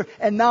nature,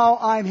 and now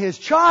I'm his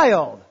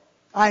child.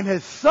 I'm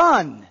his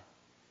son.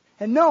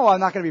 And no, I'm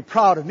not going to be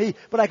proud of me,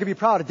 but I can be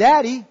proud of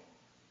Daddy.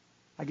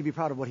 I can be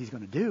proud of what he's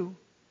going to do,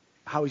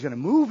 how he's going to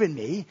move in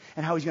me,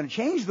 and how he's going to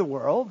change the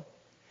world.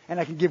 And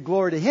I can give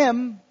glory to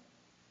him,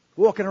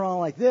 walking around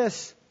like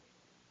this,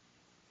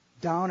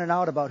 down and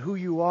out about who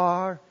you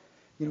are,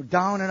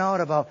 down and out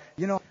about,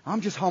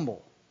 I'm just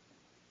humble.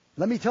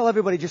 Let me tell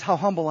everybody just how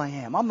humble I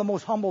am. I'm the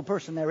most humble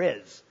person there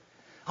is.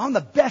 I'm the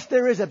best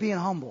there is at being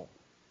humble.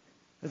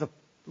 There's a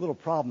little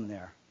problem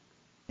there.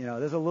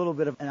 There's a little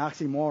bit of an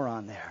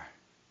oxymoron there.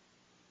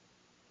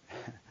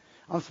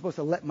 I'm supposed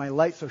to let my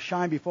light so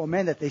shine before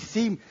men that they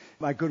see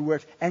my good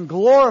works and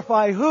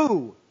glorify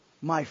who?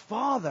 My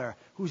Father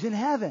who's in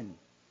heaven.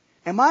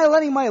 Am I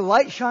letting my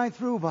light shine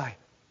through by,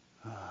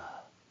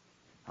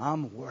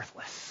 I'm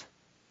worthless?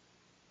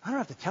 I don't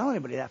have to tell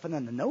anybody that for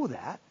them to know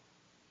that.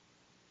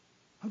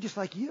 I'm just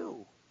like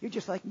you. You're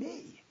just like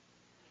me.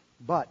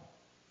 But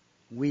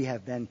we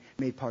have been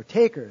made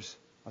partakers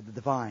of the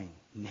divine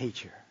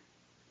nature.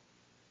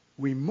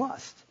 We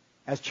must,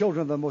 as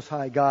children of the Most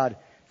High God,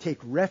 take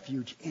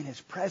refuge in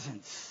his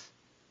presence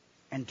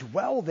and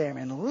dwell there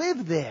and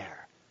live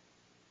there.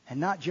 And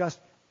not just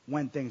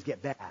when things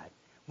get bad.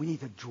 We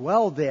need to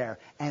dwell there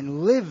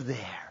and live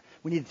there.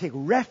 We need to take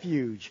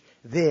refuge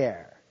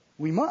there.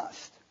 We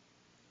must.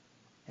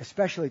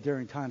 Especially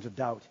during times of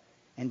doubt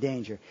and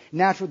danger.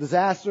 Natural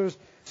disasters,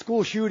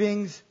 school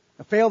shootings,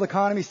 a failed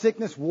economy,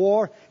 sickness,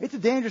 war. It's a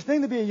dangerous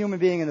thing to be a human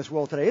being in this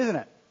world today, isn't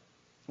it?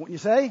 Wouldn't you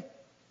say?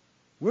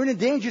 We're an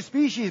endangered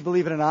species,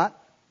 believe it or not.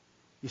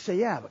 You say,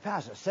 yeah, but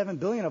Pastor, 7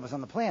 billion of us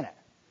on the planet.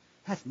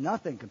 That's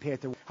nothing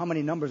compared to how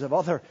many numbers of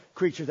other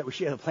creatures that we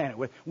share the planet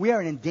with. We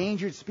are an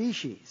endangered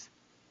species.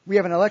 We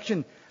have an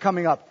election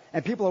coming up,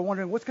 and people are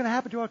wondering what's going to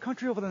happen to our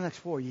country over the next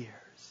 4 years.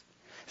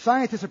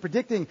 Scientists are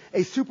predicting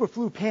a super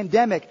flu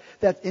pandemic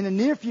that in the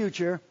near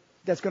future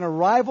that's going to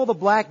rival the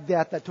Black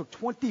Death that took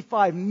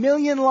 25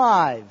 million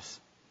lives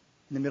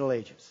in the Middle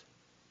Ages.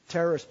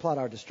 Terrorists plot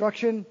our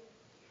destruction.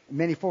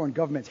 Many foreign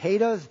governments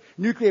hate us.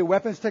 Nuclear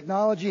weapons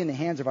technology in the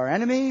hands of our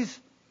enemies.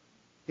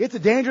 It's a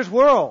dangerous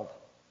world.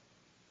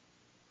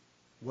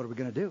 What are we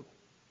going to do?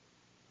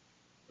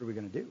 What are we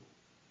going to do?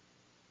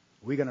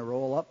 Are we going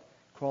to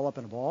crawl up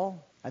in a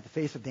ball at the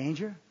face of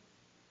danger?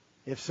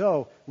 If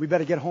so, we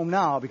better get home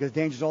now because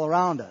danger's all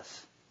around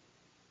us.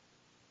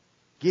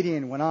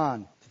 Gideon went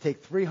on to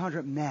take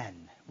 300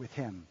 men with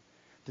him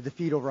to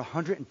defeat over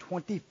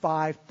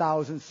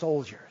 125,000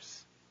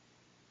 soldiers.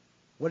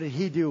 What did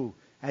he do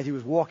as he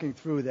was walking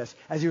through this?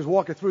 As he was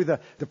walking through the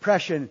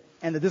depression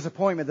and the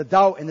disappointment, the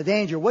doubt and the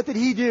danger, what did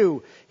he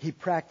do? He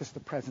practiced the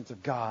presence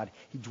of God.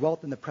 He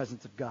dwelt in the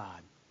presence of God.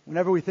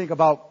 Whenever we think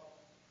about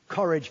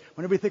courage,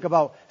 whenever we think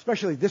about,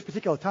 especially this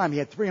particular time, he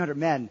had 300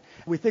 men.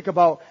 We think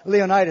about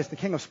Leonidas, the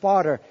king of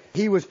Sparta.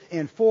 He was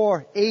in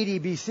 480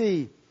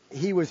 BC.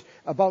 He was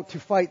about to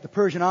fight the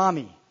Persian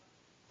army.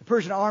 The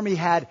Persian army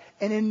had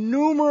an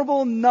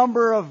innumerable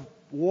number of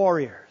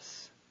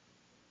warriors.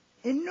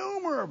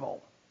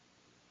 Innumerable.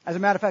 As a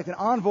matter of fact, an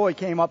envoy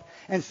came up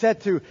and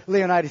said to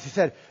Leonidas, he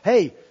said,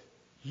 hey,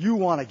 you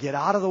want to get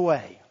out of the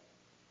way.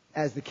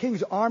 As the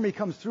king's army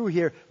comes through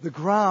here, the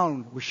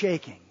ground was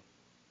shaking.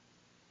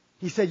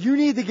 He said, you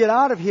need to get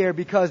out of here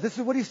because this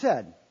is what he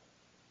said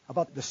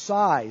about the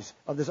size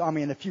of this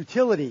army and the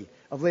futility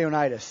of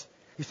Leonidas.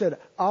 He said,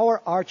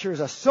 our archers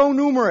are so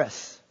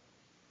numerous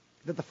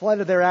that the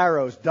flight of their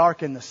arrows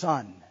darken the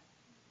sun.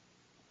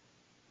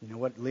 You know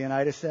what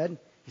Leonidas said?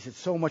 He said,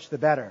 so much the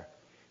better,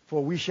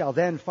 for we shall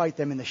then fight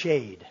them in the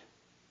shade.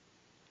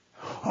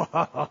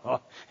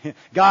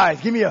 Guys,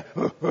 give me a...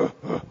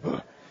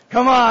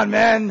 Come on,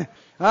 men.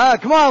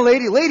 Come on,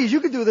 ladies. Ladies, you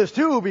can do this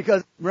too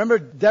because, remember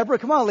Deborah?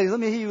 Come on, ladies.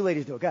 Let me hear you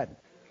ladies do it. Go ahead.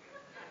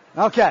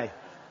 Okay.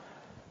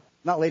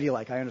 Not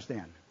ladylike, I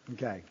understand.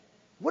 Okay.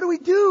 What do we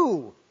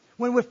do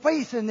when we're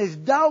facing these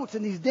doubts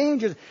and these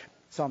dangers?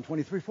 Psalm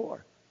 23:4.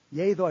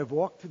 Yea, though I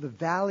walk through the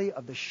valley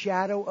of the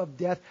shadow of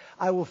death,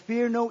 I will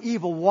fear no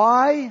evil.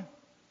 Why?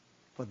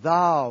 For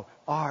thou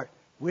art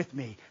with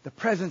me. The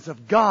presence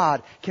of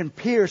God can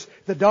pierce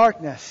the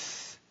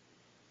darkness.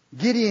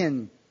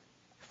 Gideon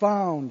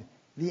found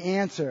the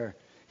answer.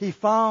 He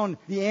found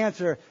the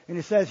answer, and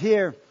it says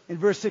here in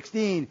verse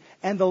 16,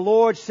 and the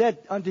Lord said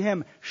unto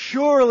him,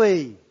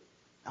 surely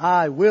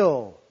I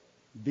will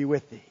be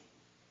with thee.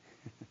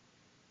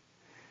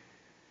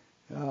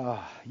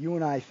 You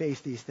and I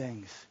face these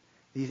things,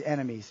 these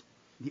enemies.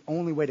 The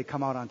only way to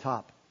come out on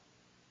top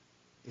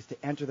is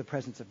to enter the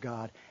presence of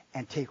God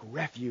and take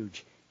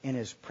refuge in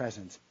His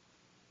presence.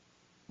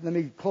 Let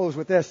me close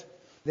with this.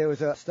 There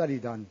was a study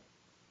done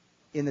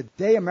in the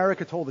day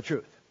America told the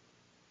truth.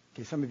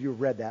 Okay, some of you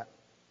have read that.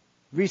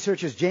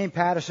 Researchers Jane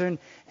Patterson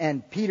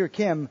and Peter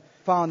Kim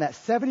found that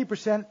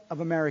 70% of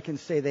Americans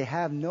say they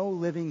have no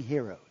living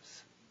heroes.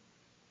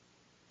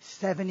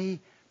 70%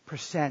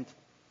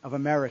 of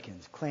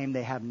Americans claim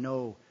they have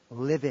no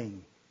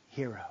living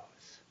heroes.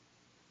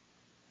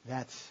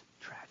 That's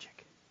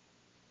tragic.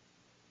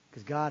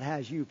 Because God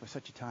has you for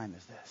such a time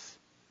as this.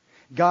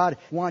 God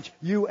wants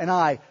you and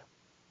I.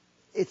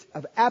 It's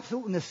of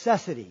absolute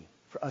necessity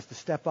for us to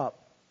step up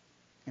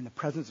in the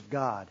presence of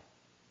God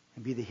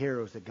and be the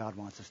heroes that God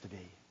wants us to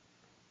be.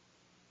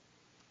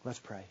 Let's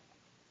pray.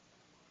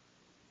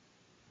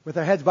 With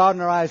our heads bowed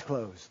and our eyes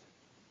closed,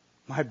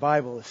 my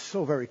Bible is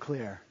so very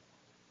clear.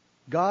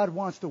 God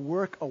wants to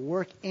work a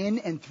work in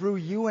and through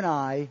you and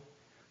I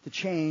to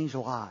change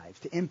lives,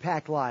 to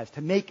impact lives,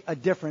 to make a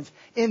difference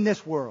in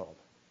this world.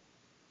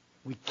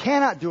 We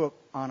cannot do it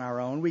on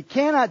our own. We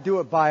cannot do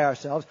it by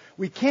ourselves.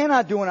 We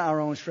cannot do it in our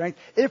own strength.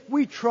 If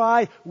we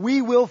try,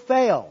 we will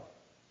fail.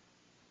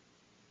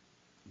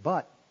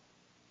 But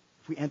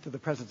if we enter the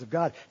presence of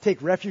God,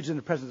 take refuge in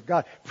the presence of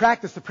God,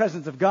 practice the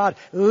presence of God,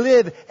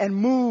 live and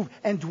move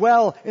and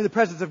dwell in the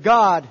presence of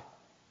God,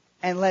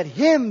 and let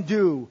Him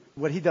do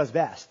what He does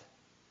best.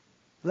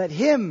 Let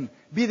Him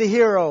be the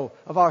hero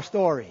of our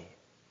story.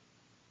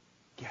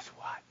 Guess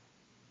what?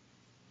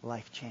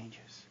 Life changes.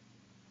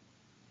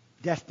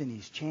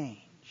 Destinies change.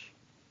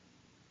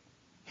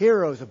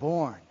 Heroes are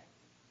born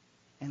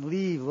and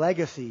leave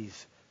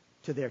legacies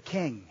to their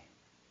King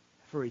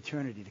for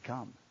eternity to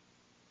come.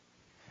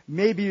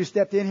 Maybe you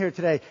stepped in here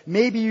today.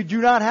 Maybe you do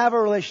not have a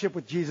relationship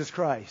with Jesus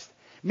Christ.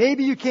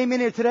 Maybe you came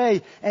in here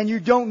today and you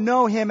don't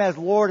know Him as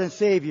Lord and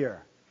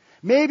Savior.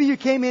 Maybe you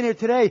came in here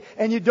today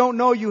and you don't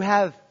know you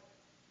have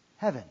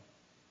heaven.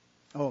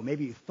 Oh,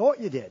 maybe you thought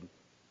you did.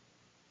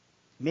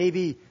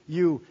 Maybe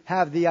you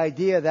have the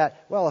idea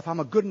that, well, if I'm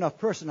a good enough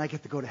person, I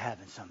get to go to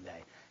heaven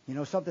someday. You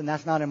know something?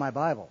 That's not in my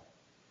Bible.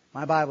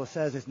 My Bible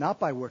says it's not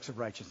by works of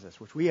righteousness,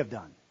 which we have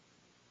done.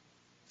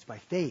 It's by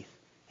faith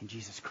in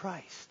Jesus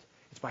Christ.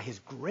 It's by His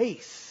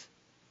grace.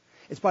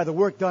 It's by the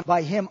work done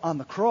by Him on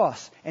the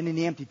cross and in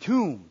the empty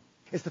tomb.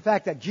 It's the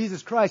fact that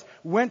Jesus Christ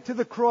went to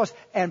the cross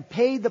and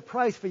paid the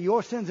price for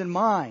your sins and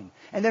mine,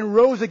 and then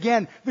rose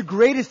again, the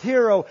greatest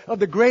hero of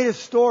the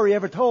greatest story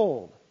ever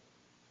told.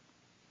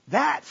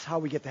 That's how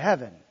we get to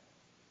heaven.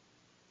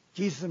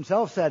 Jesus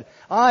Himself said,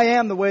 I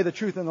am the way, the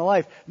truth, and the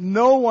life.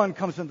 No one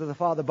comes unto the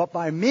Father but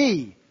by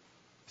me.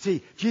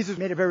 See, Jesus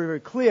made it very, very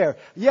clear.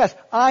 Yes,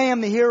 I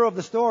am the hero of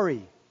the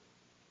story.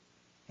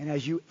 And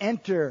as you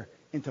enter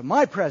into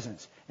my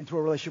presence, into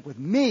a relationship with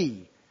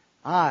me,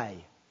 I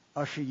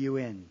usher you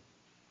in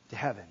to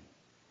heaven.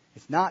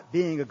 It's not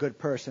being a good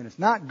person. It's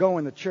not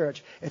going to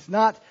church. It's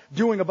not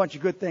doing a bunch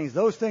of good things.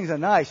 Those things are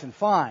nice and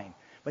fine,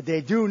 but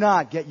they do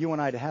not get you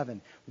and I to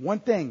heaven. One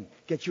thing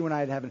gets you and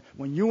I to heaven.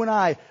 When you and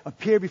I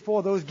appear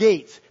before those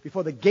gates,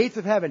 before the gates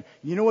of heaven,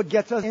 you know what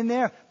gets us in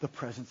there? The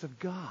presence of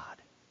God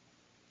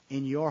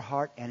in your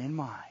heart and in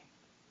mine.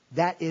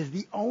 That is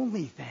the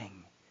only thing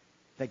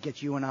that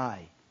gets you and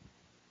I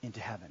into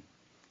heaven.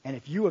 And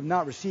if you have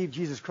not received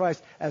Jesus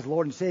Christ as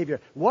Lord and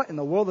Savior, what in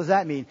the world does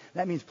that mean?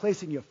 That means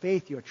placing your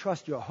faith, your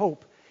trust, your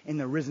hope in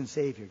the risen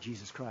Savior,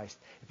 Jesus Christ.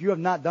 If you have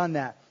not done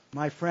that,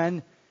 my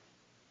friend,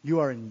 you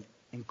are in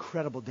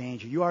incredible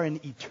danger. You are in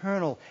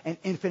eternal and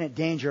infinite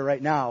danger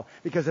right now,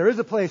 because there is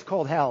a place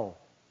called hell.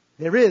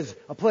 There is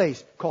a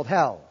place called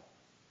hell.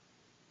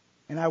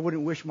 And I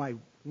wouldn't wish my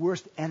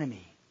worst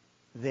enemy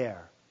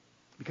there,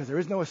 because there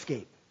is no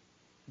escape.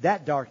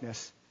 That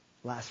darkness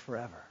lasts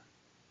forever.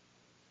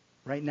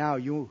 Right now,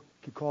 you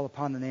can call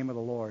upon the name of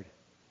the Lord.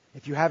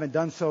 If you haven't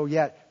done so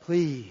yet,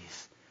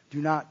 please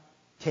do not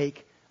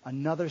take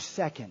another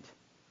second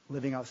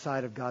living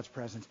outside of God's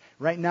presence.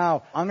 Right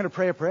now, I'm going to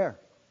pray a prayer.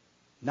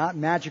 Not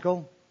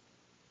magical.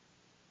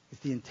 It's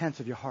the intents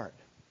of your heart.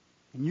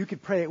 And you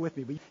could pray it with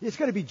me, but it's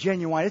got to be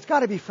genuine. It's got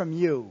to be from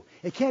you.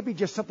 It can't be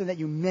just something that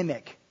you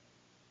mimic.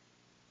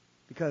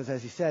 Because,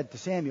 as He said to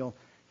Samuel,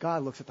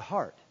 God looks at the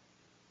heart.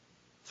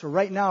 So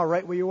right now,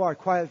 right where you are,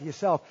 quiet with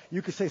yourself,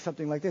 you could say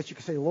something like this. You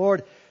could say,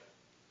 Lord,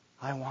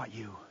 I want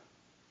you.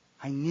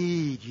 I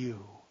need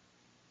you.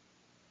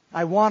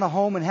 I want a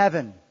home in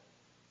heaven.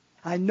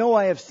 I know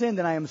I have sinned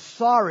and I am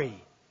sorry.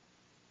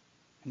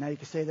 And now you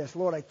can say this,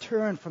 Lord, I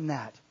turn from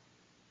that.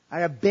 I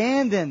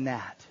abandon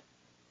that.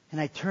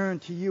 And I turn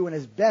to you. And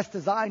as best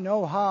as I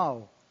know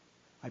how,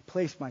 I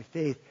place my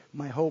faith,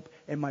 my hope,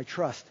 and my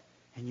trust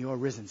in your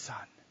risen Son.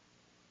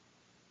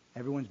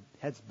 Everyone's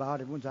heads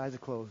bowed, everyone's eyes are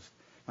closed.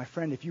 My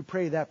friend, if you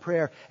pray that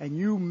prayer and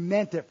you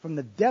meant it from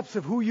the depths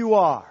of who you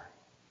are,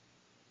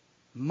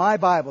 my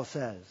Bible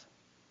says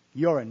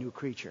you're a new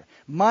creature.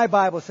 My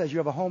Bible says you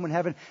have a home in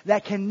heaven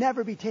that can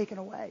never be taken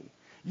away.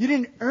 You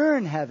didn't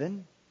earn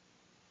heaven,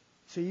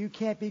 so you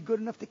can't be good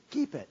enough to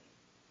keep it.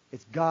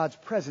 It's God's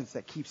presence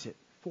that keeps it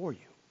for you.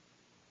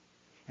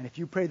 And if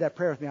you prayed that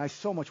prayer with me, I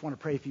so much want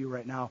to pray for you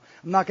right now.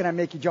 I'm not going to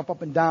make you jump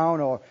up and down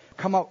or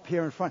come up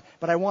here in front,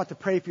 but I want to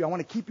pray for you. I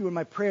want to keep you in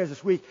my prayers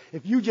this week.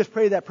 If you just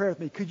prayed that prayer with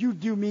me, could you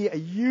do me a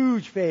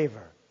huge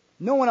favor?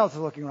 No one else is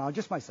looking around,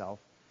 just myself.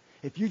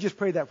 If you just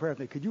prayed that prayer with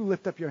me, could you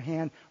lift up your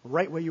hand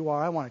right where you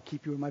are? I want to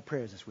keep you in my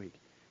prayers this week.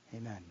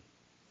 Amen.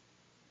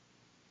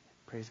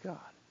 Praise God.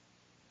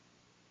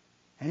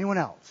 Anyone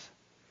else?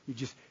 You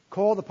just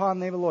called upon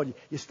the name of the Lord.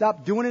 You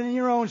stopped doing it in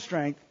your own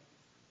strength,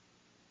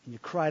 and you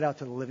cried out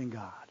to the living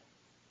God.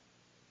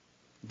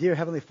 Dear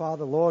Heavenly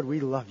Father, Lord, we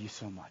love you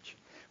so much.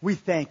 We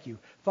thank you.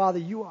 Father,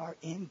 you are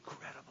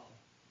incredible.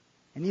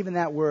 And even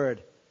that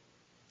word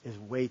is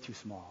way too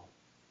small.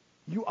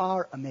 You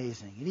are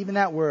amazing. And even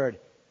that word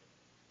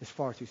is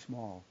far too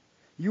small.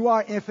 You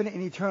are infinite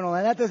and eternal,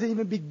 and that doesn't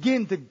even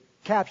begin to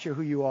capture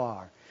who you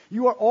are.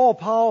 You are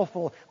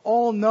all-powerful,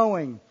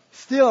 all-knowing.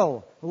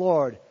 Still,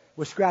 Lord,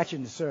 we're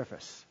scratching the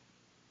surface.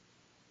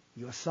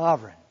 You are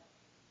sovereign,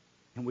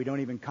 and we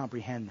don't even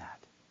comprehend that.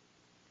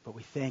 But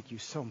we thank you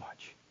so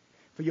much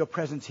for your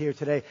presence here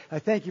today. I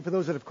thank you for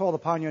those that have called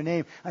upon your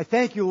name. I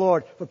thank you,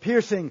 Lord, for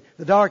piercing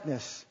the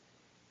darkness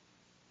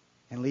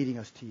and leading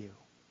us to you.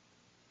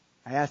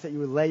 I ask that you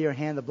would lay your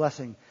hand of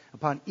blessing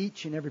upon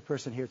each and every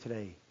person here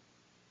today.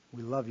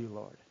 We love you,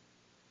 Lord.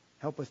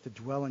 Help us to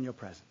dwell in your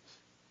presence.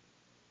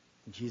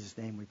 In Jesus'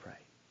 name we pray.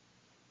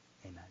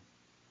 Amen.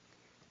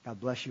 God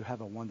bless you.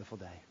 Have a wonderful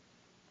day.